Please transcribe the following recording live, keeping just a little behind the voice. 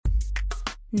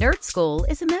Nerd School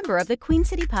is a member of the Queen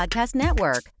City Podcast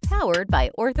Network, powered by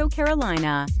Ortho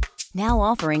Carolina. Now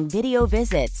offering video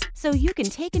visits so you can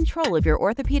take control of your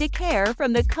orthopedic care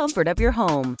from the comfort of your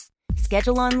home.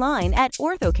 Schedule online at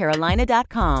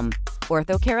orthocarolina.com.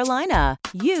 Ortho Carolina,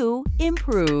 you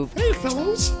improve. Hey,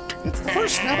 fellows. It's the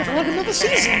first Snap Dragon of the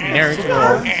season. Nerds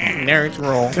roll. Nerds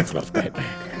roll.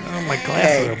 Oh, my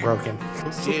glasses are broken.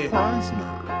 Surprise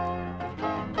nerd.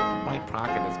 My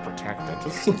pocket is protected.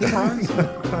 Surprise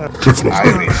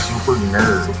I'm a super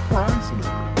nerd. Surprise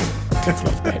nerd.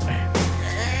 Tiflos Batman.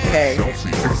 Hey.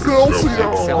 Excelsior.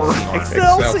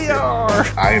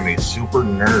 I am a super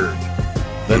nerd.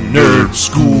 The Nerd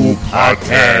School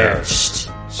Podcast.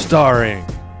 Starring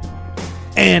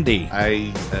Andy.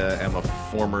 I am a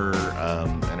former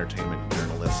entertainment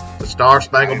journalist. The Star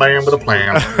Spangled Man with a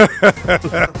plan.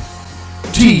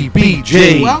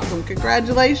 TBJ. Welcome.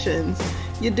 Congratulations.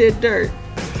 You did dirt.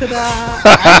 Ta-da.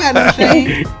 I got no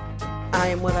shame. I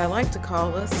am what I like to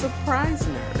call a surprise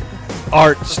nerd.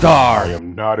 Art Star. I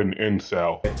am not an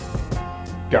incel.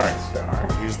 Dark Star.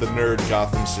 He's the nerd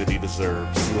Gotham City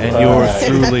deserves. And yours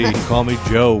truly, call me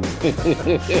Joe.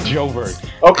 Joe Bird.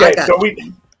 Okay, so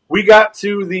we got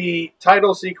to the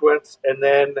title sequence, and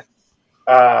then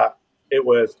it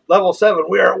was level 7.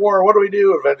 We are at war. What do we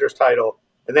do? Avengers title,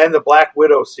 and then the Black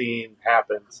Widow scene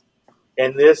happens,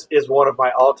 and this is one of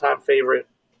my all-time favorite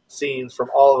scenes from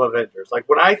all of Avengers. Like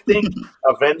when I think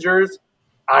Avengers,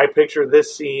 I picture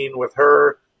this scene with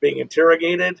her being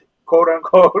interrogated, quote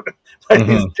unquote, like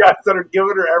these guys that are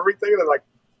giving her everything. And they're like,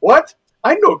 "What?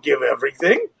 I don't give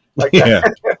everything." Like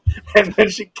that. And then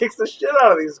she kicks the shit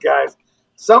out of these guys.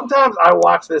 Sometimes I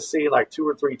watch this scene like 2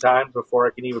 or 3 times before I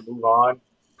can even move on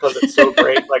because it's so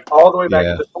great. Like all the way back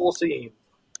to this whole scene.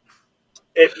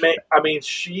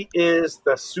 She is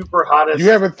the super hottest. You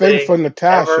have a thing for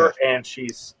Natasha, ever, and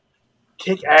she's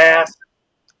kick ass.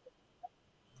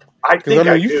 I think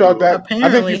you do. felt that. Apparently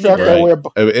I think you felt that way.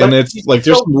 And it's like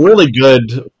there's some really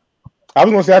good. I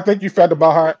was going to say I think you felt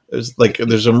about her.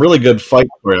 There's some really good fight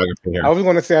choreography here. I was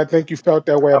going to say I think you felt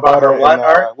that way about her. What?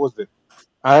 What was it?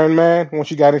 Iron Man, when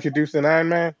she got introduced in Iron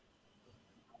Man.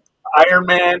 Iron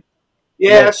Man.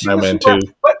 Yeah, she was Man super,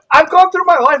 too. but I've gone through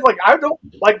my life I don't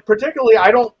particularly. I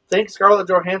don't think Scarlett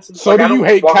Johansson. So do you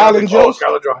hate Colin Jost?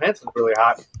 Scarlett Johansson's really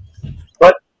hot,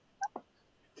 but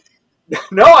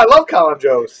no, I love Colin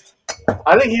Jost.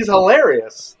 I think he's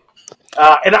hilarious.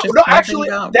 That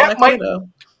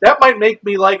might make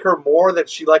me like her more that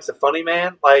she likes a funny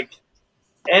man. Like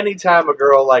anytime a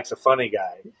girl likes a funny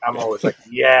guy, I'm always like,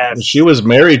 yes. She was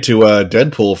married to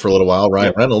Deadpool for a little while,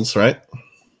 Ryan Reynolds, right?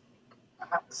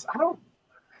 I don't.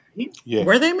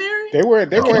 Were they married? They were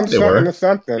in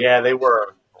something. Yeah, they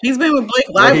were. He's been with Blake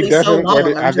Lively so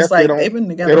long. I'm just like, they've been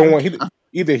together. They don't want he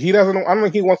doesn't. I don't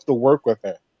think he wants to work with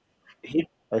her,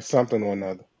 or something or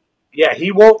another. Yeah,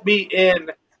 he won't be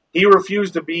in. He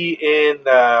refused to be in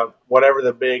whatever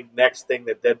the big next thing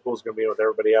that Deadpool's going to be with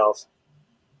everybody else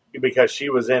because she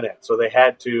was in it. So they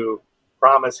had to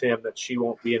promise him that she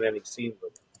won't be in any scenes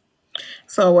with him.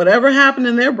 So whatever happened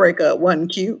in their breakup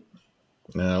wasn't cute.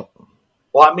 No.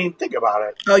 Well, I mean, think about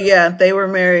it. Oh, yeah. They were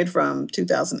married from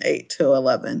 2008 to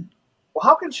 11. Well,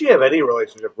 how can she have any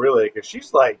relationship, really? Because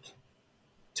she's like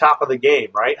top of the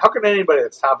game, right? How can anybody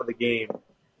that's top of the game?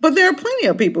 But there are plenty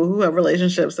of people who have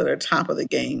relationships that are top of the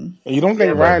game. And you don't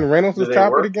think Ryan Reynolds is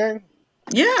top of the game?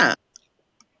 Yeah.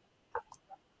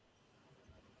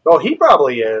 Well, he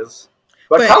probably is.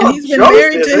 But he's been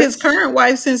married to his current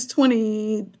wife since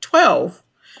 2012.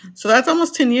 So that's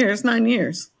almost 10 years, 9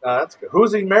 years. That's good.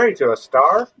 Who's he married to? A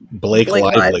star? Blake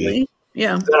Lively.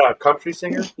 Yeah. Is that a country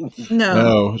singer?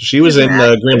 No. She was in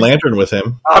Green Lantern with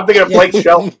him. I'm thinking of Blake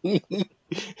Shelton.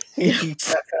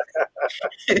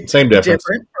 Same difference.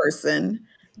 Different person,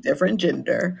 different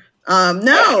gender.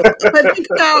 No, but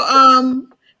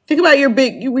think about your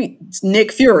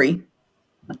Nick Fury.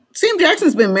 Sam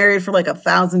Jackson's been married for like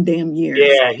 1,000 damn years.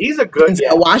 Yeah, he's a good.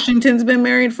 Denzel Washington's been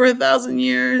married for 1,000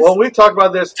 years. Well, we talked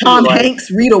about this too. Tom Hanks,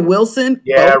 Rita Wilson.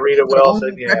 Yeah, Rita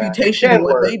Wilson. Yeah, reputation and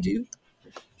what they do.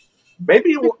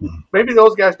 Maybe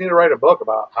those guys need to write a book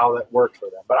about how that works for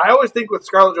them. But I always think with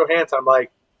Scarlett Johansson,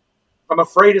 I'm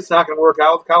afraid it's not going to work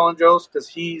out with Colin Jost because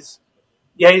he's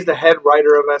the head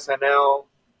writer of SNL.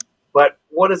 But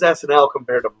what is SNL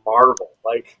compared to Marvel?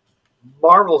 Like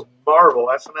Marvel's Marvel,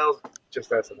 SNL's just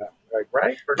SNL,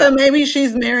 right? But maybe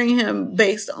she's marrying him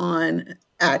based on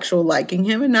actual liking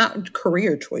him and not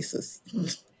career choices.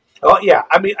 Oh yeah,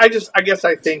 I mean, I just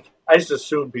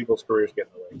assume people's careers get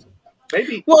in the way.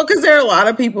 Maybe. Well, because there are a lot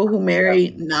of people who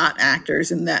marry not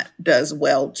actors, and that does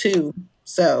well too.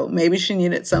 So maybe she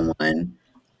needed someone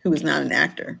who was not an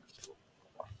actor.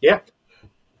 Yeah.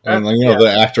 And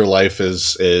the actor life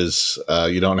is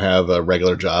you don't have a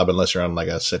regular job unless you're on like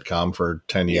a sitcom for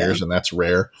 10 years, and that's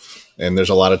rare. And there's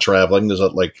a lot of traveling. There's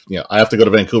I have to go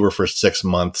to Vancouver for 6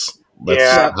 months.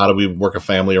 How do we work a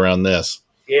family around this?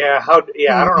 Yeah, I don't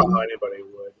know how anybody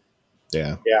would.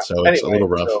 Yeah. So anyway, it's a little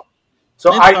rough.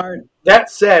 So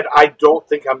that said, I don't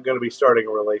think I'm going to be starting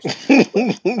a relationship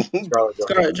with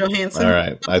Scarlett Johansson. All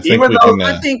right. I think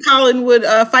I think Colin would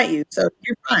fight you, so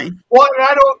you're fine. Well,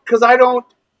 I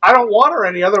don't want her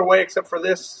any other way except for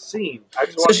this scene. I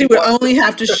just want she would only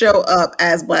have to show up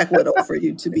as Black Widow for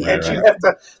you to be. And she'd have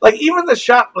to, even the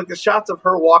shots of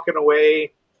her walking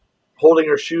away, holding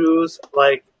her shoes,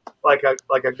 like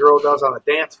a girl does on the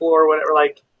dance floor or whatever.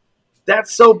 Like,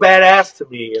 that's so badass to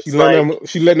me. It's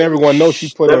she's letting everyone know she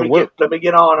put in work. Let me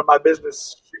get on in my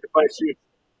business. My shoes.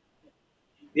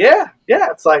 Yeah.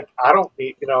 It's like I don't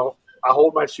need. I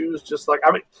hold my shoes just like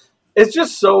it's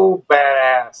just so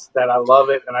badass that I love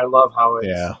it, and I love how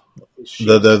it's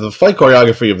the fight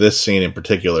choreography of this scene in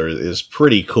particular is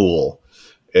pretty cool.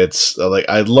 It's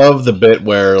I love the bit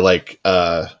where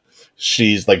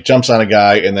she's jumps on a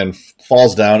guy and then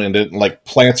falls down and it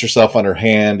plants herself on her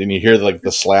hand, and you hear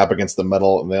the slap against the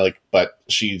metal, and but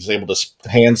she's able to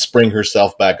hand spring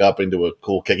herself back up into a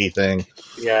cool kicky thing.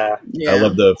 Yeah. I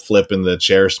love the flip and the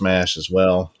chair smash as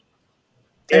well.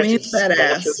 It's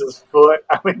badass. His foot.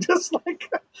 Just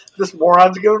this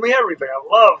moron's giving me everything. I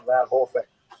love that whole thing.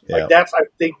 Yeah. That's I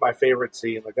think my favorite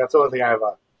scene. That's the only thing I have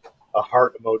a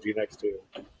heart emoji next to.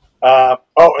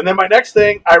 And then my next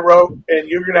thing I wrote, and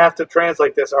you're gonna have to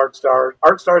translate this, Art Star.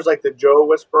 Art Star is like the Joe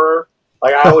Whisperer.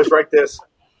 I always write this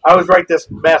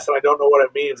mess, and I don't know what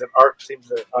it means, and Art seems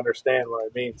to understand what I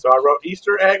mean. So I wrote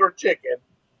Easter egg or chicken.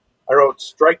 I wrote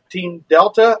Strike Team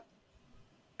Delta,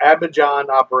 Abidjan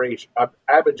operation. I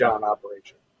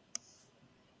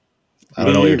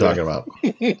don't know what you're talking about.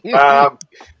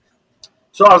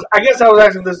 So I guess I was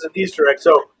asking if this is an Easter egg.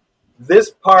 So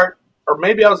this part, or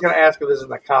maybe I was going to ask if this is in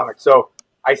the comic. So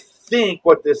I think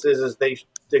what this is they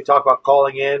talk about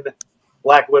calling in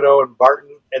Black Widow and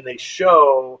Barton, and they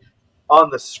show on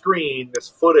the screen this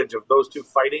footage of those two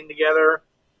fighting together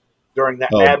during the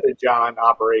Abidjan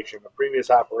operation, the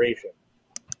previous operation.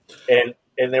 And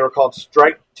they were called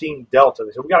Strike Team Delta.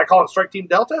 They said, we got to call it Strike Team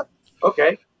Delta?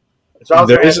 Okay. And so I was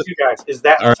going to ask you guys, is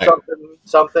that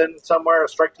something somewhere, a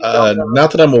Strike Team Delta?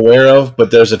 Not that I'm aware of,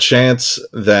 but there's a chance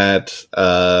that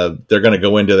they're going to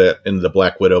go into the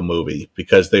Black Widow movie,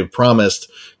 because they've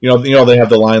promised, they have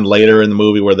the line later in the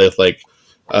movie where they're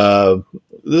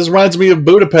this reminds me of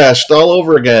Budapest all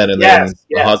over again. And then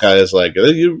Hawkeye is like,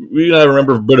 you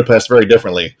remember Budapest very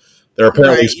differently. They're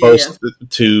apparently supposed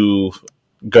to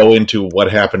go into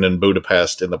what happened in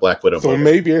Budapest in the Black Widow movie. So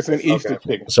maybe it's an Easter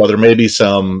chicken. So there may be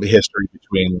some history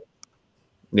between.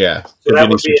 Yeah. So that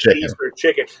would be an Easter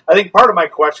chicken. I think part of my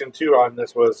question, too, on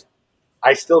this was,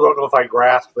 I still don't know if I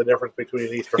grasp the difference between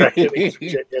an Easter egg and an Easter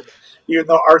chicken, even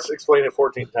though Art's explained it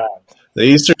 14 times. The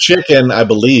Easter chicken, I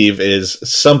believe, is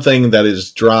something that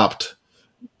is dropped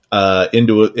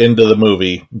into the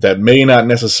movie that may not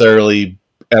necessarily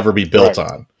ever be built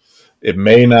on. It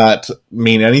may not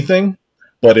mean anything,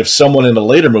 but if someone in a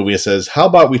later movie says, how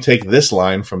about we take this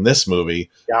line from this movie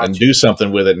and do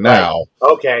something with it now?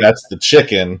 Right. Okay. That's the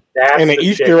chicken. And the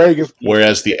Easter egg is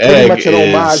whereas the pretty egg much an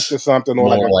is homage to something,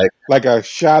 or like a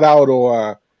shout out,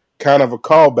 or kind of a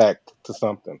callback to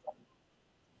something.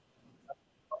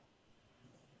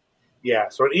 Yeah,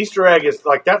 so an Easter egg is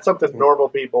that's something normal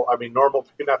people, not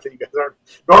that you guys aren't,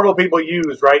 normal people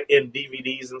use, right, in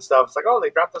DVDs and stuff. It's they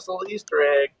dropped this little Easter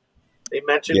egg. They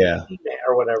mentioned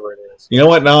or whatever it is. You know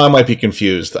what? Now I might be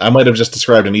confused. I might have just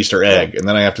described an Easter egg, and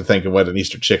then I have to think of what an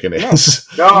Easter chicken is.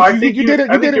 No, I think you did it.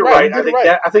 You're right.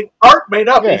 I think Art made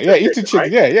up. Easter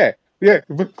chicken. Right? Yeah.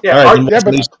 But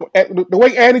the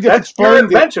way Andy just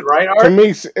explained it, right, Art? To me,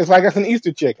 it's like it's an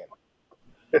Easter chicken.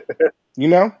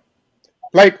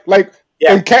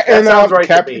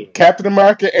 Captain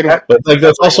America, but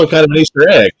that's also kind of an Easter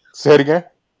egg. Say it again.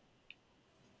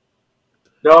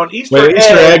 No, an Easter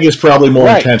egg is probably more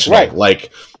intentional. Right.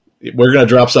 Like, we're going to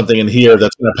drop something in here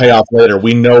that's going to pay off later.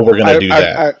 We know we're going to do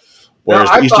that. Whereas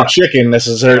the Easter chicken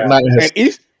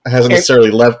hasn't necessarily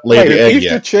laid the egg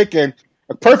Easter yet. Chicken,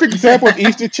 a perfect example of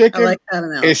Easter chicken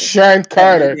is Sharon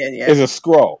Carter is a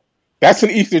Skrull. That's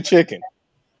an Easter chicken.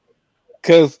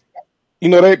 Because,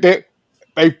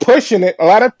 they pushing it. A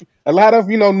lot of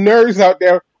nerds out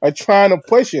there are trying to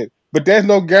push it, but there's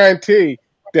no guarantee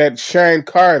that Sharon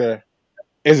Carter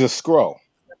is a Skrull.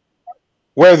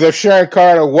 Whereas if Sharon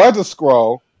Carter was a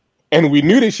Skrull, and we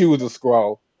knew that she was a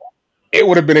Skrull, it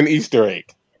would have been an Easter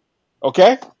egg.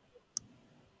 Okay?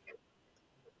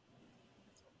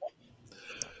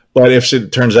 But if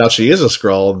it turns out she is a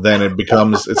Skrull, then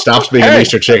it stops being an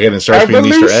Easter chicken and starts being an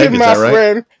Easter egg. Is that right?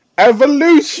 Friend.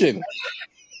 Evolution.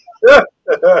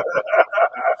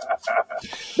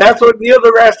 That's what Neil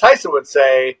deGrasse Tyson would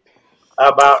say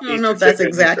about. I don't know if that's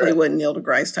exactly what Neil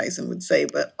deGrasse Tyson would say,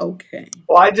 but okay.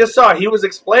 Well, I just saw he was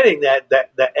explaining that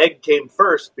the egg came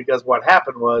first because what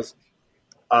happened was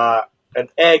an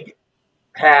egg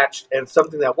hatched and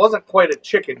something that wasn't quite a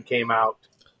chicken came out.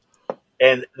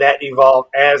 And that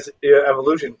evolved as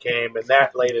evolution came, and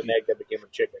that laid an egg that became a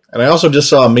chicken. And I also just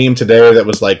saw a meme today that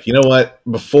was like, you know what?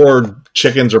 Before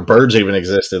chickens or birds even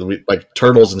existed, like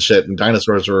turtles and shit, and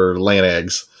dinosaurs were laying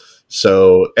eggs.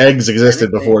 So eggs existed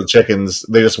before the chickens.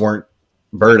 They just weren't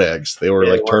bird eggs. They were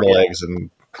like turtle eggs and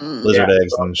lizard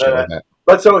eggs and shit like that.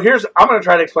 But so I'm going to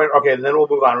try to explain. Okay, and then we'll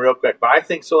move on real quick. But I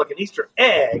think so. Like an Easter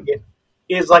egg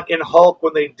is like in Hulk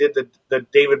when they did the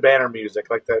David Banner music,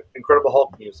 like the Incredible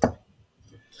Hulk music.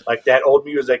 Like that old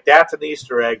music, that's an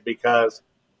Easter egg because,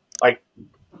 like,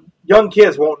 young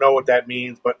kids won't know what that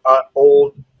means, but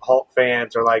old Hulk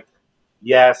fans are like,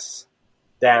 yes,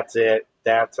 that's it.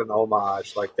 That's an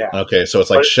homage like that. Okay, so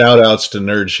it's like shout-outs to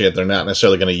nerd shit they're not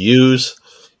necessarily going to use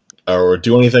or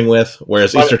do anything with,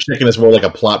 whereas Easter chicken is more like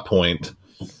a plot point.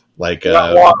 Like,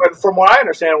 from what I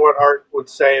understand, what Art would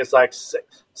say is like,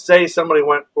 say somebody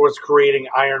was creating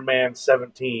Iron Man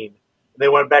 17. They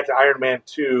went back to Iron Man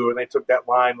 2, and they took that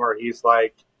line where he's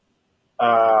like,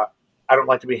 I don't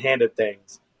like to be handed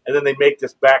things. And then they make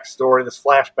this backstory, this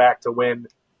flashback to when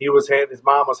his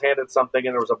mom was handed something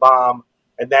and there was a bomb,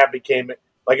 and that became,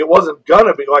 like, it wasn't going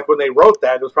to be, like, when they wrote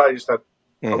that, it was probably just a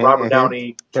Robert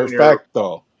Downey Jr.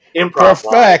 improv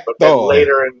line. But then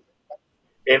later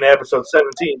in episode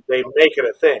 17, they make it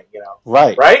a thing, you know.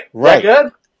 Right. Right? Is that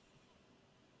good?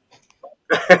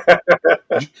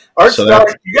 Art Star,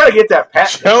 you got to get that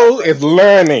patent. Joe is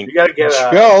learning. You got to get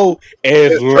Joe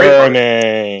is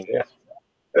learning. Yeah.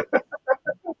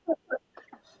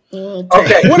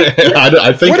 Okay.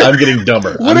 I think I'm getting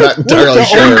dumber. I'm not entirely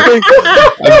sure.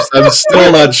 I'm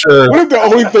still not sure. What if the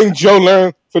only thing Joe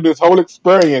learned for this whole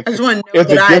experience is the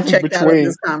difference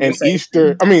between an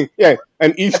Easter egg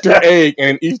and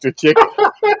an Easter chicken?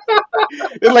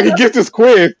 It's like he gets this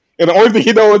quiz, and the only thing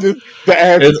he knows is the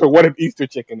answer for what an Easter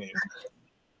chicken is.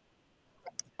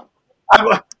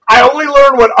 I only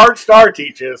learned what Art Star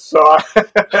teaches, so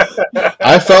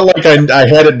I felt like I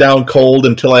had it down cold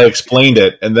until I explained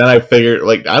it, and then I figured,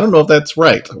 like, I don't know if that's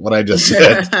right, what I just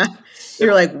said.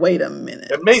 You're like, wait a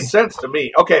minute. It made sense to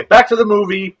me. Okay, back to the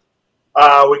movie.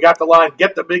 We got the line,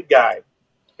 "Get the big guy,"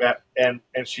 and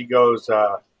she goes,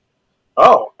 I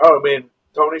mean,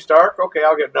 Tony Stark? Okay,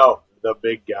 I'll get the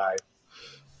big guy.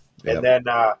 Yep. And then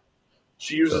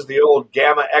she uses the old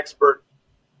Gamma expert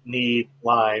need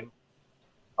line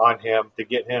on him to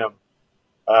get him.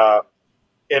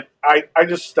 And I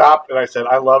just stopped and I said,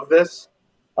 I love this.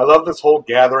 I love this whole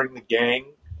gathering the gang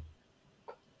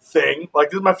thing. Like,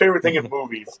 this is my favorite thing in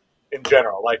movies in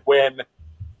general. Like, when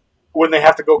they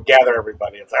have to go gather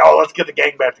everybody. It's like, oh, let's get the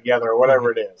gang back together or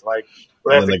whatever it is. Like,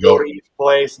 where they have to go to each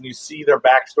place and you see their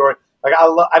backstory. Like,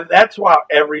 that's why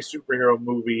every superhero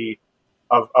movie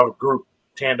of group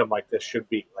tandem like this should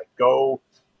be. Like, go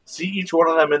see each one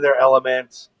of them in their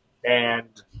element, and,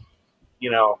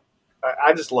 you know,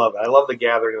 I just love it. I love the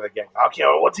gathering of the gang. Okay,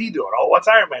 well, what's he doing? Oh, what's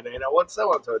Iron Man doing? You know, what's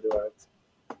so-and-so doing?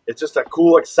 It's just a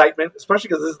cool excitement, especially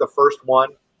because this is the first one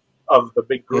of the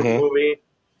big group movie,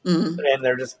 and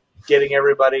they're just getting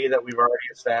everybody that we've already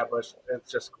established.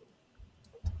 It's just cool.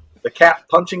 The Cap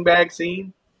punching bag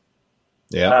scene.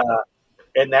 Yeah.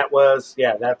 And that was,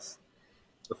 that's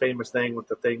the famous thing with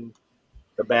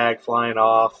the bag flying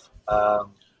off.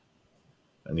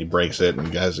 And he breaks it, and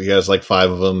he has like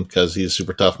 5 of them because he's a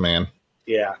super tough man.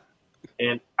 Yeah.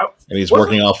 And he's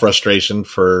working off frustration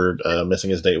for missing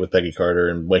his date with Peggy Carter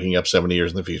and waking up 70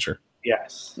 years in the future.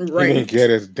 Yes. Right. He didn't get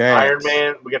his dance. Iron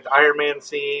Man. We got the Iron Man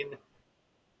scene.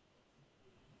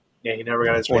 Yeah, he never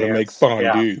got his dance. Want to make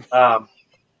fondue. Yeah.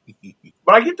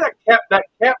 But I get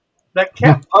that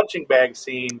cap punching bag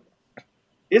scene.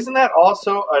 Isn't that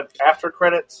also an after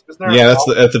credits? Isn't there? Yeah,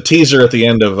 that's the teaser at the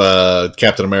end of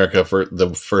Captain America for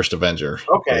the first Avenger.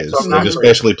 Okay, so they just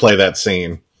basically play that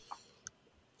scene,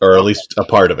 or at least a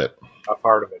part of it. A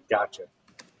part of it, gotcha.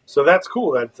 So that's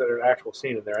cool. That's an actual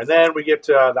scene in there, and then we get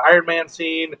to the Iron Man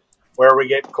scene where we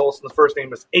get Coulson's first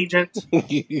name is Agent.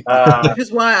 Which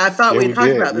is why I thought we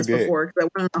talked about this before, because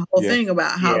I went on a whole thing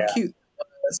about how cute it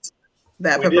was.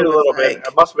 That we did a little bit.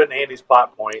 It must have been Andy's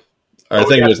plot point. I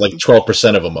think it was like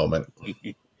 12% of a moment.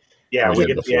 Yeah, we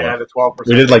get the 12%.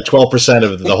 We did like 12%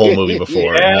 of the whole movie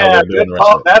before.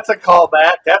 That's a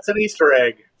callback. That's an Easter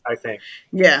egg. I think.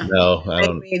 Yeah. No, I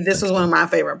don't. This was one of my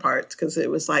favorite parts because it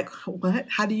was like, what?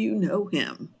 How do you know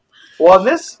him? Well, in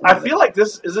this, I feel like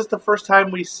this the first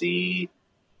time we see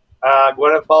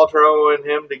Gwyneth Paltrow and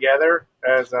him together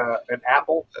as an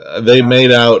apple. They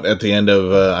made out at the end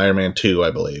of Iron Man 2,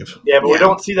 I believe. Yeah, but we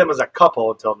don't see them as a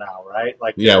couple until now, right?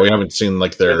 Like, we haven't seen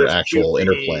like their actual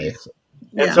interplay.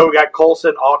 And so we got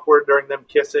Coulson awkward during them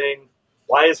kissing.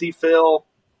 Why is he Phil?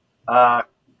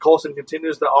 Coulson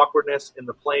continues the awkwardness in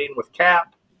the plane with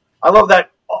Cap. I love that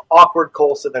awkward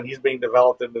Coulson, and he's being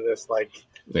developed into this like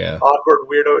awkward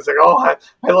weirdo. It's like, oh,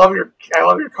 I love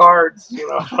your cards. You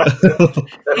know,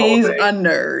 he's a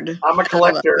nerd. I'm a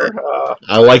collector.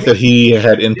 I like that he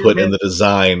had input in the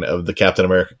design of the Captain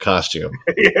America costume.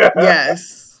 Yeah.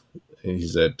 Yes,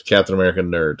 he's a Captain America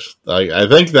nerd. I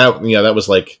think that that was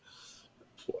like,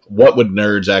 what would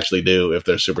nerds actually do if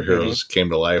their superheroes came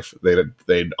to life?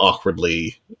 They'd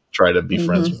awkwardly try to be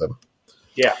friends with them.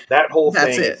 Yeah, that whole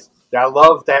That's thing. It. I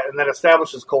love that, and that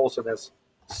establishes Coulson as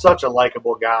such a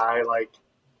likable guy. Like,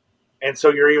 and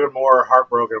so you're even more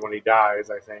heartbroken when he dies.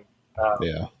 I think.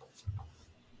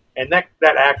 And that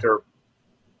actor,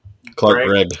 Clark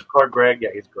Gregg, yeah,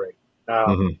 he's great.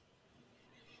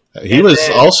 He was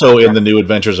also in the New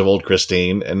Adventures of Old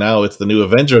Christine, and now it's the New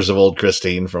Avengers of Old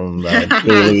Christine from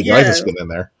Louis Dreyfus in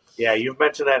there. Yeah, you've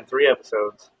mentioned that in 3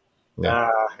 episodes. Yeah.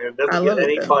 It doesn't get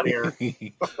any funnier.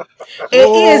 It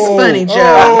is funny,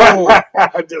 Joe.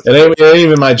 It ain't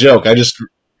even my joke. I just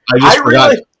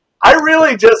forgot. I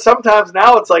really just sometimes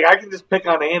now it's like I can just pick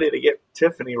on Andy to get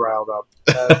Tiffany riled up.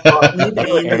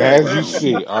 And as you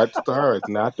see, Art Star is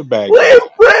not the bad guy. Leave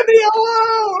Brittany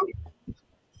alone.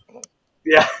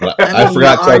 Yeah, I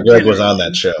forgot Clark Gregg was on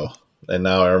that show, and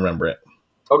now I remember it.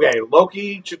 Okay,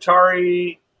 Loki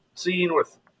Chitauri scene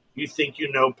with "You Think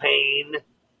You Know Pain"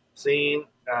 scene.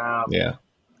 And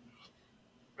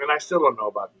I still don't know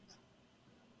about these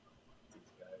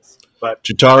guys, but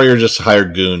Chitauri are just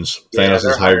hired goons. Thanos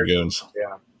is hired goons.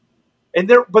 Yeah, and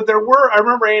there were. I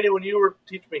remember Andy when you were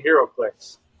teaching me hero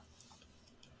clicks.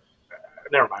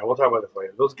 Never mind. We'll talk about this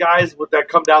later. Those guys that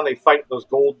come down, they fight those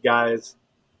gold guys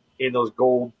in those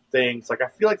gold things. Like, I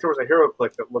feel like there was a hero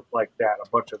click that looked like that, a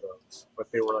bunch of those,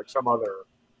 but they were like some other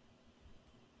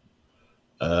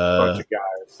bunch of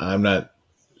guys. I'm not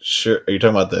sure. Are you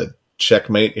talking about the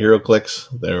Checkmate hero clicks?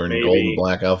 They were in gold and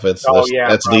black outfits.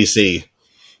 That's probably. DC.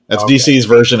 That's DC's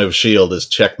version of S.H.I.E.L.D. is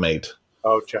Checkmate.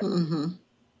 Oh, Checkmate. Mm-hmm.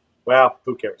 Well,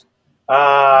 who cares?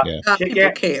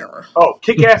 People care. Oh,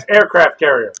 Kick-Ass Aircraft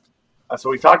Carrier.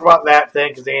 So we talked about that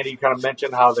thing because Andy, you kind of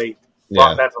mentioned how they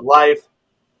brought that to life.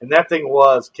 And that thing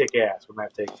was kick-ass when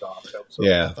that takes off. So.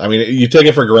 Yeah, I mean, you take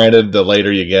it for granted the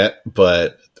later you get,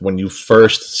 but when you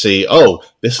first see,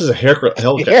 this is a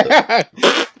helicopter.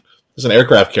 This is an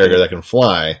aircraft carrier that can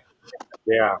fly.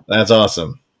 Yeah. That's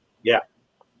awesome. Yeah.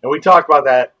 And we talked about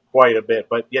that quite a bit.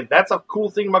 But, yeah, that's a cool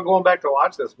thing about going back to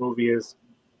watch this movie is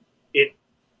it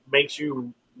makes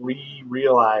you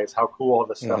realize how cool all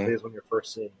this stuff is when you're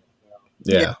first seeing it.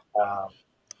 You know? Yeah.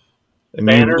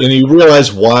 And you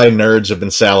realize why nerds have been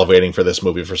salivating for this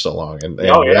movie for so long, and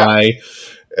why,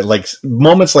 like,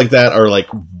 moments like that are like,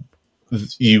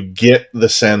 you get the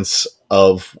sense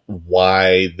of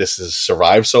why this has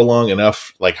survived so long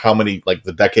enough, like how many, like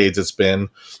the decades it's been,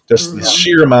 just the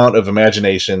sheer amount of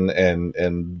imagination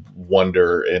and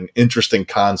wonder and interesting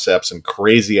concepts and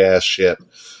crazy ass shit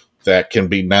that can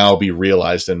now be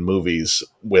realized in movies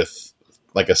with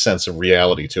like a sense of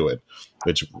reality to it,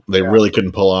 which they really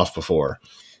couldn't pull off before.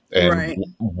 And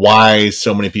why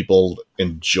so many people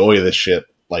enjoy this shit,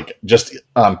 like just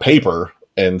on paper,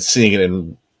 and seeing it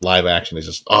in live action is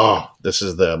just, this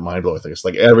is the mind-blowing thing. It's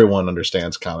like everyone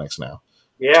understands comics now.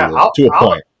 Yeah, to a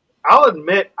point. I'll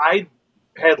admit I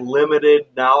had limited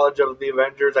knowledge of the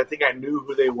Avengers. I think I knew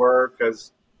who they were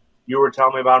because you were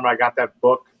telling me about them. I got that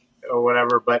book or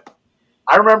whatever, but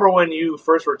I remember when you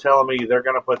first were telling me they're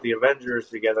going to put the Avengers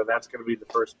together, that's going to be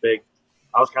the first big.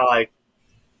 I was kind of like,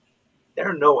 there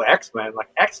are no X-Men. Like,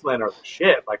 X-Men are the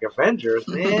shit. Like, Avengers,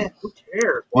 man, who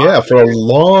cares? Why? Yeah, for a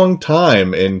long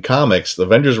time in comics, the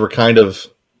Avengers were kind of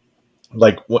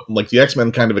like the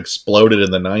X-Men kind of exploded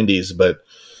in the 90s, but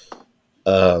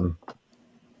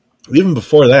even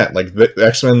before that, like the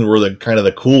X-Men were the kind of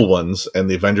the cool ones, and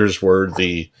the Avengers were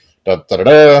the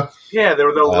yeah, they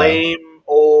were the lame,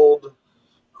 old,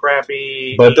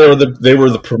 crappy. But they were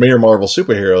the premier Marvel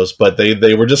superheroes, but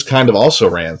they were just kind of also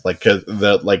ran because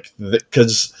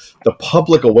the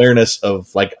public awareness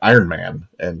of like Iron Man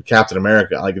and Captain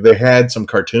America, like they had some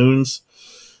cartoons,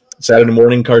 Saturday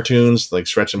morning cartoons, like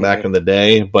stretching back in the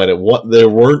day, but they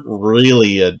weren't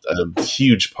really a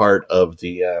huge part of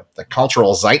the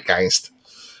cultural zeitgeist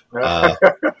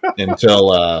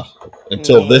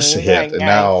until this hit, and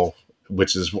now,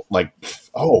 which is like,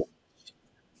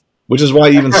 which is why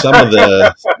even some of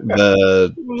the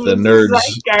nerds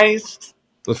Zeitgeist.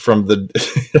 from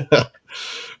the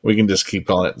we can just keep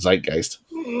calling it Zeitgeist.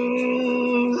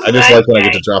 I just like when I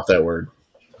get to drop that word.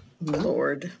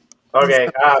 Lord. Okay,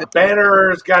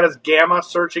 Banner's got his gamma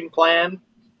searching plan.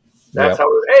 That's how.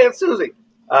 Hey, it's Susie.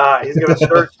 He's gonna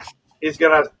search. He's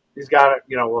got it.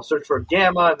 We'll search for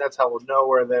gamma, and that's how we'll know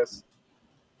where this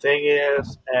thing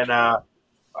is. And I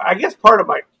guess part of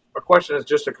my question is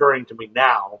just occurring to me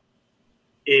now.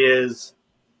 Is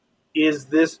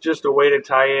this just a way to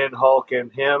tie in Hulk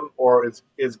and him, or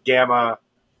is gamma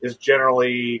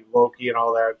generally Loki and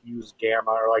all that use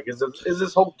gamma, or like is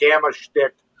this whole gamma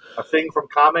shtick a thing from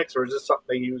comics, or is this something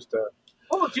they use to?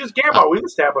 Oh, let's use gamma. We've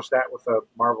established that with the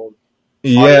Marvel.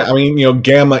 Yeah, I mean,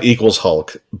 gamma equals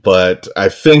Hulk, but I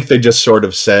think they just sort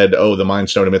of said, "Oh, the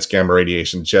Mind Stone emits gamma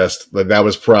radiation." Just that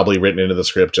was probably written into the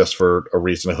script just for a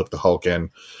reason to hook the Hulk in.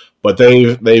 But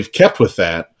they've kept with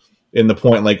that in the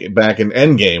point, like back in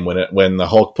Endgame when the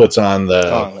Hulk puts on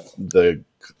the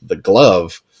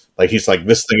glove, like he's like,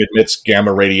 "This thing emits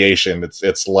gamma radiation.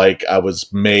 It's like I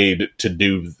was made to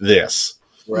do this."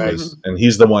 Right. And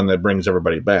he's the one that brings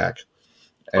everybody back.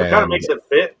 Well, it kind of makes it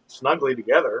fit snugly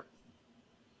together.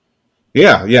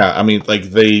 Yeah. I mean, like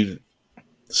they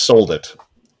sold it,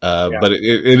 but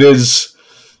it is.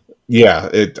 Yeah,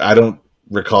 I don't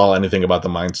recall anything about the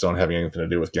Mind Stone having anything to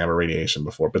do with gamma radiation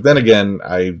before. But then again,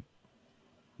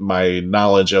 my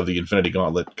knowledge of the Infinity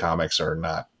Gauntlet comics are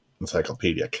not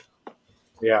encyclopedic.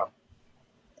 Yeah.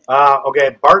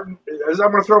 Okay, Barton. I'm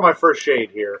going to throw my first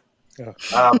shade here. Yeah.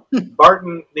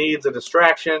 Barton needs a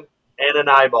distraction and an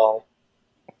eyeball.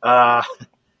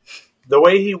 The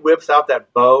way he whips out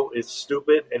that bow is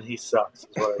stupid, and he sucks. Is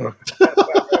what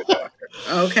I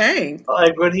Okay.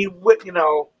 Like when he what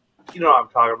I'm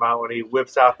talking about when he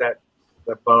whips out that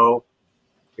bow.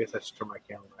 I guess I should turn my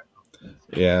camera back on.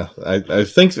 Yeah, I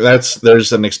think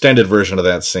there's an extended version of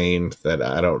that scene that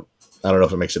I don't know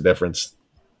if it makes a difference.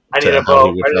 I need a bow.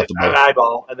 I need an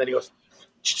eyeball, and then he goes.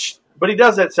 But he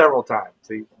does that several times.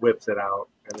 He whips it out,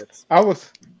 and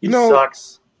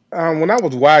sucks. When I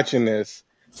was watching this,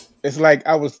 it's like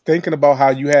I was thinking about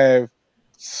how you have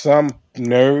some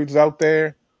nerds out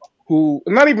there who,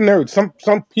 not even nerds,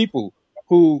 some people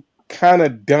who kind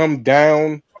of dumb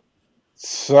down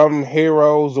some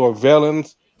heroes or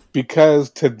villains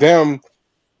because to them,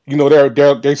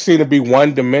 they seem to be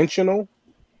one dimensional,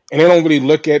 and they don't really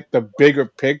look at the bigger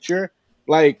picture.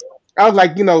 Like I was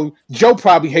like, Joe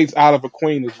probably hates Oliver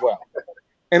Queen as well,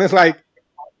 and it's like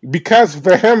because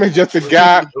for him it's just a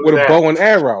guy with a bow and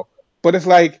arrow, but it's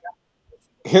like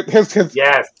his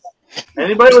yes.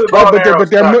 Anybody with a bow and arrow, but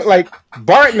they're like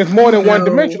Barton is more than one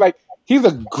dimension. Like he's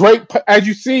a great, as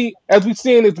we see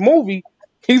in this movie,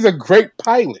 he's a great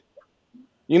pilot.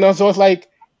 So it's like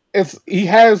he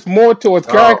has more to his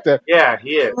character. Yeah,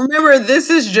 he is. Remember, this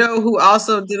is Joe who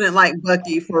also didn't like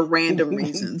Bucky for random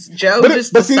reasons. Joe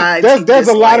decides. There's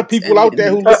a lot of people out there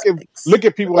who look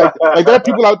at people like there are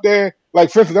people out there like,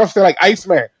 for instance, they'll say like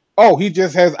Iceman. Oh, he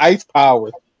just has ice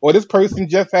powers, or this person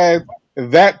just has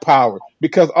that power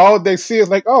because all they see is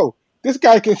like, oh, this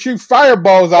guy can shoot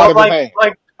fireballs out of his hand.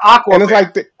 Like Aquaman. And it's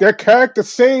like their character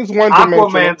seems one dimensional.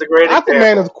 Aquaman's a great example.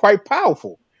 Aquaman is quite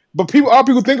powerful. But all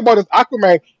people think about is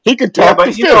Aquaman. He can talk to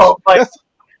fish.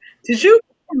 Did you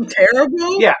call him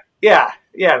terrible? Yeah.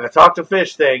 The talk to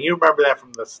fish thing. You remember that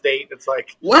from the state? It's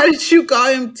like, why did you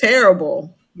call him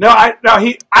terrible? No, I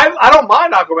don't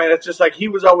mind Aquaman. It's just like he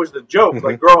was always the joke. Mm-hmm.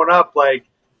 Like growing up, like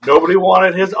nobody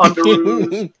wanted his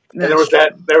underoos. And there was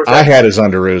that. I had his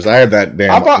underoos. I had that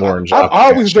damn orange. I've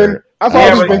always been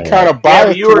kind of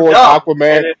biased towards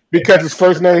Aquaman because his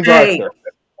first name's Arthur.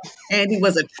 And he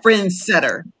was a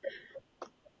trendsetter.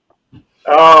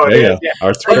 Oh, yeah.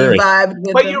 Arthur.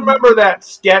 But you remember that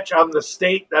sketch on the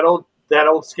state? That old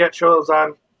sketch show that was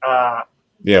on.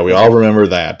 Yeah, we all remember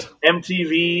that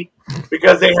MTV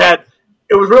because they had.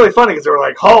 It was really funny because they were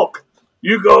like, Hulk,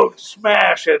 you go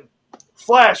smash, and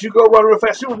Flash, you go run real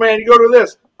fast. Superman, you go to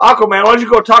this. Aquaman, why don't you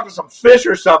go talk to some fish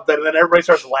or something? And then everybody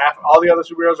starts laughing. All the other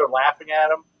superheroes are laughing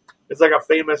at him. It's like a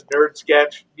famous nerd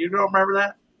sketch. You don't remember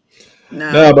that?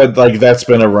 No, but like that's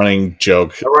been a running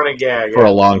joke, a running gag for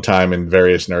a long time in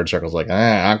various nerd circles. Like,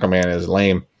 Aquaman is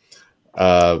lame.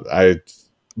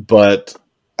 But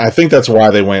I think that's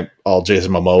why they went all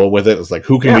Jason Momoa with it. It's like,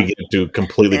 who can we get to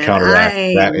completely counteract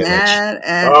that image?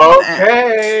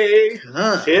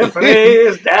 Okay, Tiffany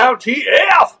is down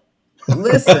TF.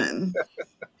 Listen,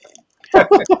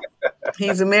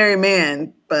 he's a married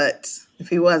man, but if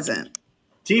he wasn't,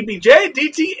 TBJ,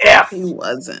 DTF. He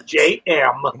wasn't.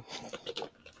 JM.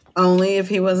 Only if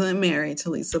he wasn't married to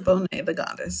Lisa Bonet, the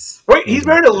goddess. Wait, he's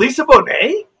married to Lisa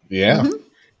Bonet? Yeah. Mm-hmm.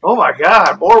 Oh my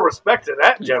God! More respect to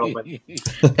that gentleman.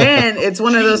 And it's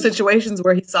one of those situations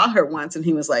where he saw her once and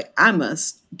he was like, "I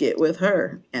must get with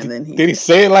her." And then did he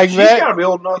say it like She's that? She's got to be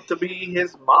old enough to be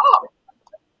his mom.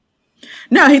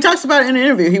 No, he talks about it in an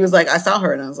interview. He was like, "I saw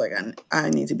her and I was like, I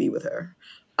need to be with her."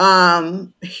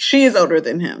 She is older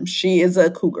than him. She is a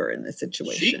cougar in this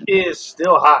situation. She is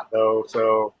still hot though,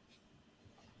 so.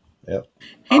 Yep.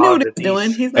 He knew what he was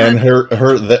doing. He's not. And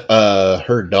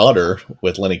her daughter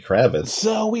with Lenny Kravitz,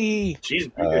 Zoe. She's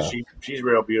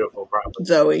real beautiful, probably.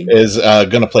 Zoe is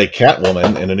going to play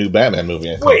Catwoman in a new Batman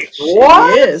movie. Wait,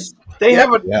 what? She is. They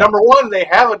have number one. They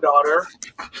have a daughter.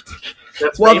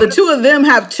 That's well, famous. the two of them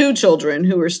have two children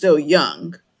who are still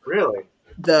young. Really?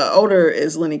 The older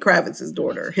is Lenny Kravitz's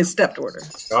daughter, his stepdaughter.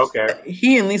 Okay.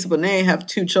 He and Lisa Bonet have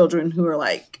two children who are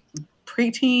like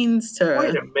preteens to.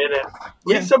 Wait a minute.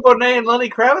 Lisa Bonet and Lenny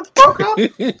Kravitz broke up?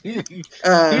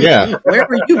 Yeah. Where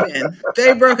were you been?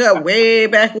 They broke up way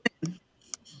back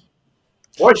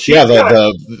when.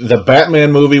 The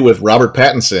Batman movie with Robert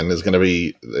Pattinson is going to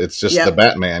be. It's just the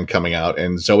Batman coming out,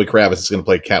 and Zoe Kravitz is going to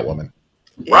play Catwoman.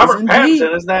 Robert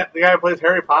Pattinson, isn't that the guy who plays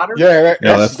Harry Potter? Yeah,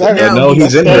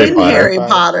 he's in Harry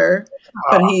Potter,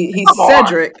 but he's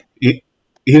Cedric.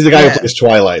 He's the guy who plays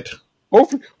Twilight.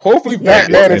 Hopefully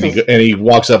Batman and he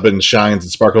walks up and shines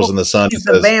and sparkles in the sun. He's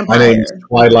and says, vampire. "My name's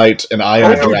Twilight, and I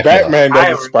am Dracula." Batman I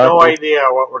have no idea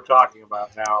what we're talking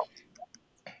about now.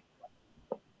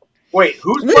 Wait,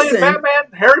 who's playing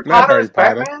Batman? Harry Potter is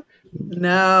Batman?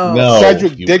 No,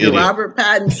 Cedric Diggory. Robert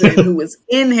Pattinson, who was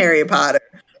in Harry Potter,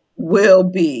 will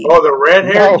be. Oh, the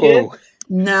red-haired kid?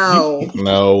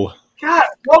 No. God,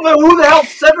 well, then who the hell's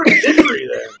Cedric Diggory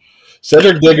then?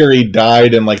 Cedric Diggory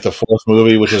died in like the fourth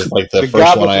movie, which is like the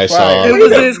first one I saw. It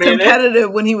was his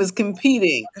competitive when he was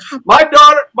competing. My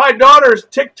daughter's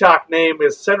TikTok name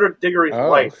is Cedric Diggory's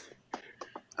wife.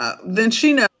 Then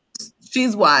she knows.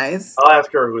 She's wise. I'll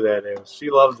ask her who that is. She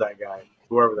loves that guy,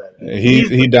 whoever that is.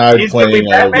 He died playing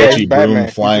a Richie Broom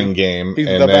flying game,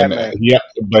 and then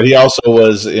but he also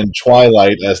was in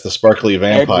Twilight as the sparkly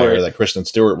vampire that Kristen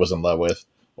Stewart was in love with.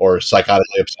 Or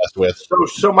psychotically obsessed with.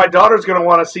 So my daughter's going to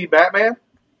want to see Batman?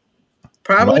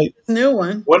 Probably a new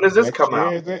one. When does this come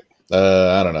out?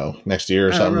 I don't know. Next year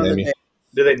or something, maybe.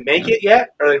 Do they make it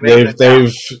yet? Or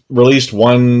they've released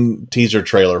one teaser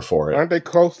trailer for it. Aren't they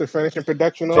close to finishing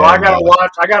production? So I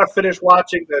gotta finish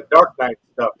watching the Dark Knight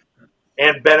stuff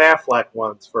and Ben Affleck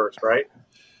ones first, right?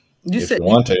 You said you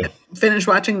want to finish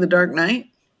watching the Dark Knight?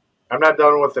 I'm not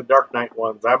done with the Dark Knight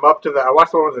ones. I'm up to I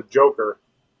watched the one with the Joker.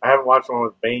 I haven't watched the one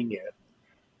with Bane yet.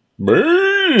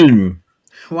 Bane.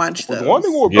 Watch those.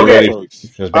 Okay.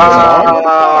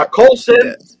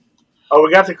 Coulson. Oh,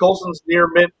 we got the Coulson's near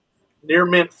mint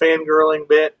fangirling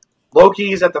bit.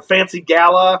 Loki's at the fancy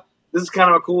gala. This is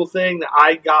kind of a cool thing. The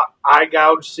eye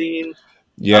gouge scene.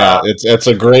 Yeah, it's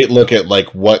a great look at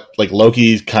like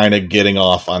Loki's kind of getting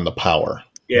off on the power.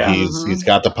 Yeah, he's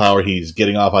got the power. He's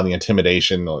getting off on the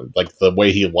intimidation, like the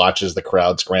way he watches the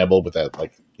crowd scramble with that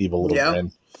like evil little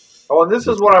grin. Oh, and this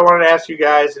is what I wanted to ask you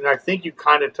guys, and I think you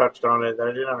kind of touched on it that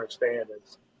I didn't understand.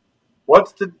 Is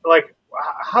what's the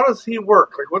how does he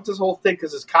work? Like, what's this whole thing?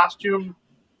 Because his costume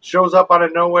shows up out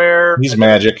of nowhere. He's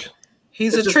magic.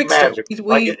 He's a trickster.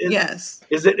 Yes.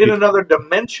 Is it in another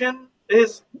dimension?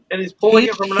 And he's pulling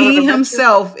it from another dimension? He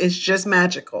himself is just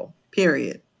magical.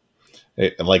 Period.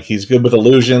 Like he's good with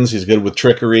illusions. He's good with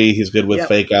trickery. He's good with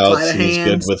fake outs. He's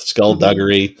good with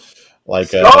skullduggery.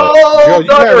 Like you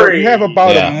have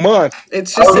about a month.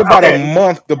 It's just about a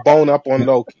month to bone up on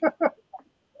Loki.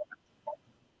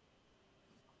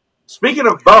 Speaking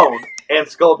of bone and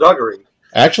skullduggery,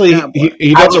 actually,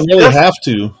 he doesn't really have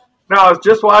to. No, I was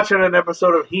just watching an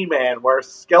episode of He-Man where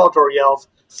Skeletor yells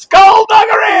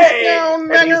 "Skullduggery!"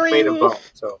 and he's made of bone.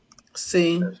 So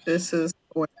see, this is.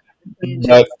 But you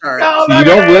don't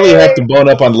really have to bone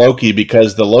up on Loki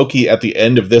because the Loki at the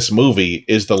end of this movie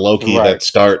is the Loki that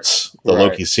starts the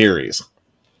Loki series.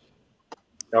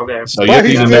 Okay. So you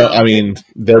need to know, I mean,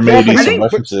 there may be some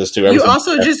references to everything. You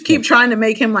also just keep trying to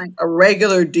make him like a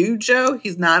regular dude, Joe.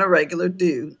 He's not a regular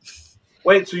dude.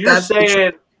 Wait, so you're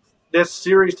saying this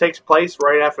series takes place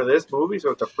right after this movie, so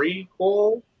it's a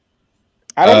prequel?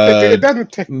 I don't think it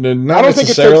doesn't. Not I don't think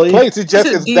it takes place. It just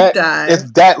is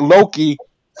it's that Loki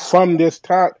from this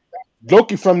time.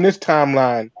 Loki from this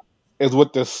timeline is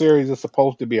what the series is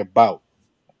supposed to be about.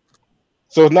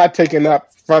 So it's not taken up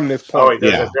from this point. Oh, wait,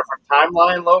 there's a different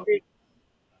timeline, Loki?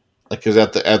 Because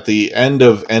at the end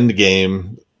of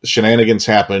Endgame, shenanigans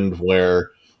happened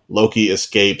where Loki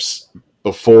escapes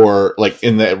before, like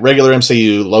in the regular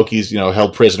MCU, Loki's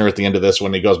held prisoner at the end of this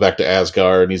when he goes back to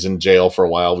Asgard and he's in jail for a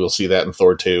while. We'll see that in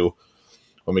Thor 2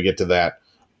 when we get to that.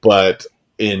 But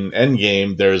in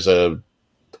Endgame, there's a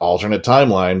alternate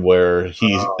timeline where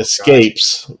he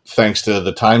escapes thanks to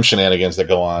the time shenanigans that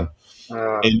go on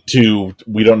into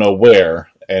we don't know where,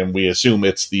 and we assume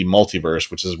it's the multiverse,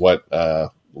 which is what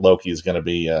Loki is going to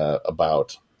be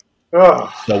about.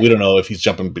 So we don't know if he's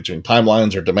jumping between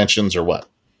timelines or dimensions or what.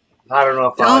 I don't know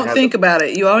if don't think about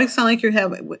it. You always sound like you're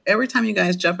having every time you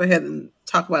guys jump ahead and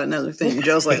talk about another thing.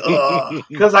 Joe's like, oh,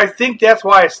 because I think that's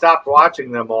why I stopped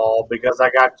watching them all, because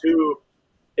it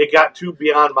got too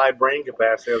beyond my brain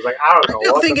capacity. I was like, I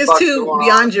don't think it's too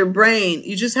beyond your brain.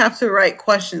 You just have to write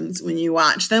questions when you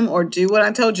watch them, or do what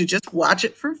I told you. Just watch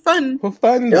it for fun. For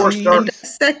fun. Or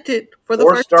dissect it for the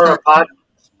first time. Or start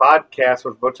a podcast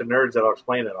with a bunch of nerds that'll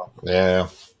explain it all. Yeah.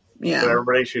 That's what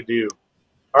everybody should do.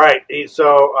 All right.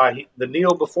 So the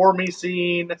kneel before me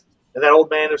scene, and that old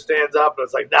man who stands up and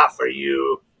it's like, not for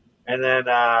you. And then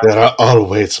there are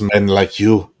always men like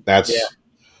you. That's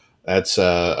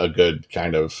a good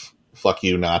kind of fuck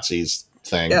you Nazis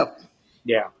thing. Yep.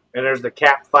 Yeah. And there's the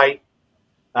Cap fight.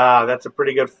 That's a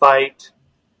pretty good fight.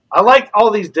 I like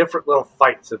all these different little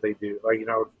fights that they do. Like,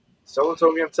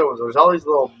 so-and-so against so-and-so. There's all these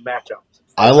little matchups.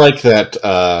 I like that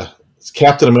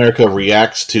Captain America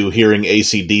reacts to hearing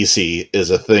AC/DC is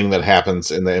a thing that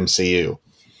happens in the MCU.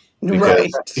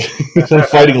 Right. They're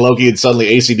fighting Loki and suddenly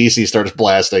AC/DC starts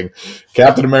blasting.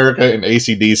 Captain America and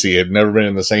AC/DC had never been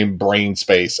in the same brain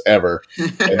space ever.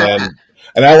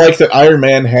 And I like that Iron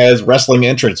Man has wrestling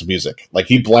entrance music. Like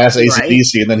he blasts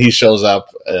AC/DC and then he shows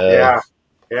up. Yeah.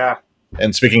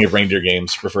 And speaking of reindeer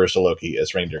games, refers to Loki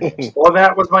as reindeer games. Well,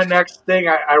 that was my next thing.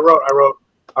 I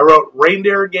wrote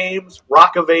reindeer games,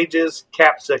 Rock of Ages,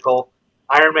 Capsicle.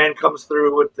 Iron Man comes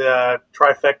through with the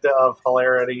trifecta of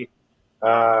hilarity.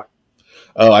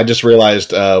 I just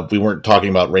realized we weren't talking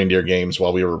about reindeer games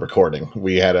while we were recording.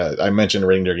 I mentioned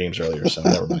reindeer games earlier, so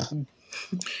never mind.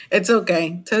 It's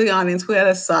okay. Tell the audience we had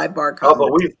a sidebar comment. Oh,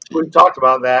 but we've talked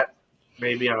about that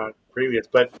maybe on a previous,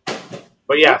 but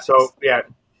yeah. So yeah,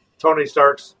 Tony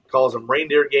Stark calls them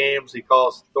reindeer games. He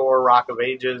calls Thor Rock of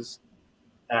Ages,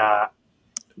 and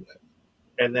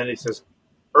then he says,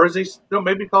 or is he? No,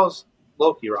 maybe he calls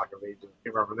Loki Rock of Ages. I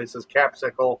can't remember. And he says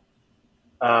Capsicle.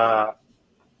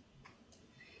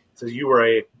 Says you were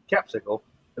a Capsicle,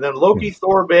 and then Loki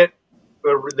Thor bit.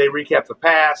 They recap the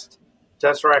past.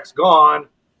 Tesseract's gone.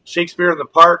 Shakespeare in the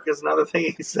Park is another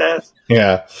thing he says.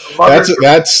 Yeah, Mother's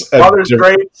Grapes.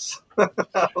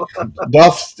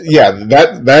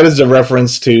 That is a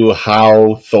reference to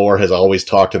how Thor has always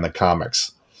talked in the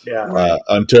comics. Yeah.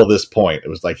 Until this point, it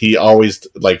was like he always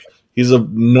he's a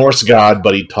Norse god,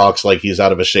 but he talks like he's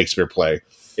out of a Shakespeare play.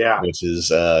 Yeah, which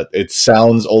is it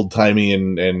sounds old timey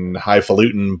and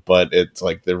highfalutin, but it's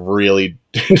like they really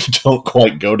don't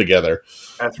quite go together.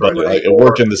 That's right. But it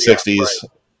worked in the '60s,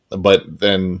 right. But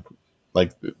then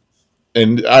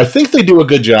and I think they do a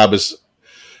good job as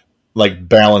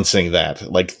balancing that.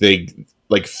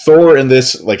 Thor in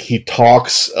this, he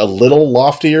talks a little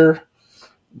loftier.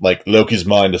 Like Loki's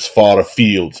mind is far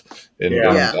afield and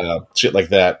shit like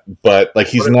that, but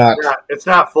he's not. It's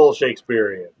not full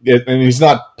Shakespearean, and he's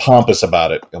not pompous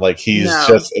about it. He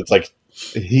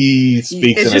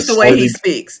speaks. It's just the way he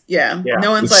speaks. Yeah.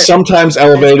 No one's it's sometimes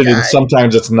elevated and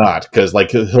sometimes it's not, because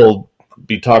he'll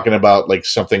be talking about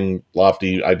something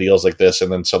lofty ideals like this,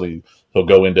 and then suddenly he'll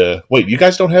go into wait. You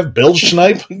guys don't have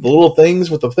Bildschneip, the little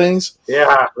things with the things.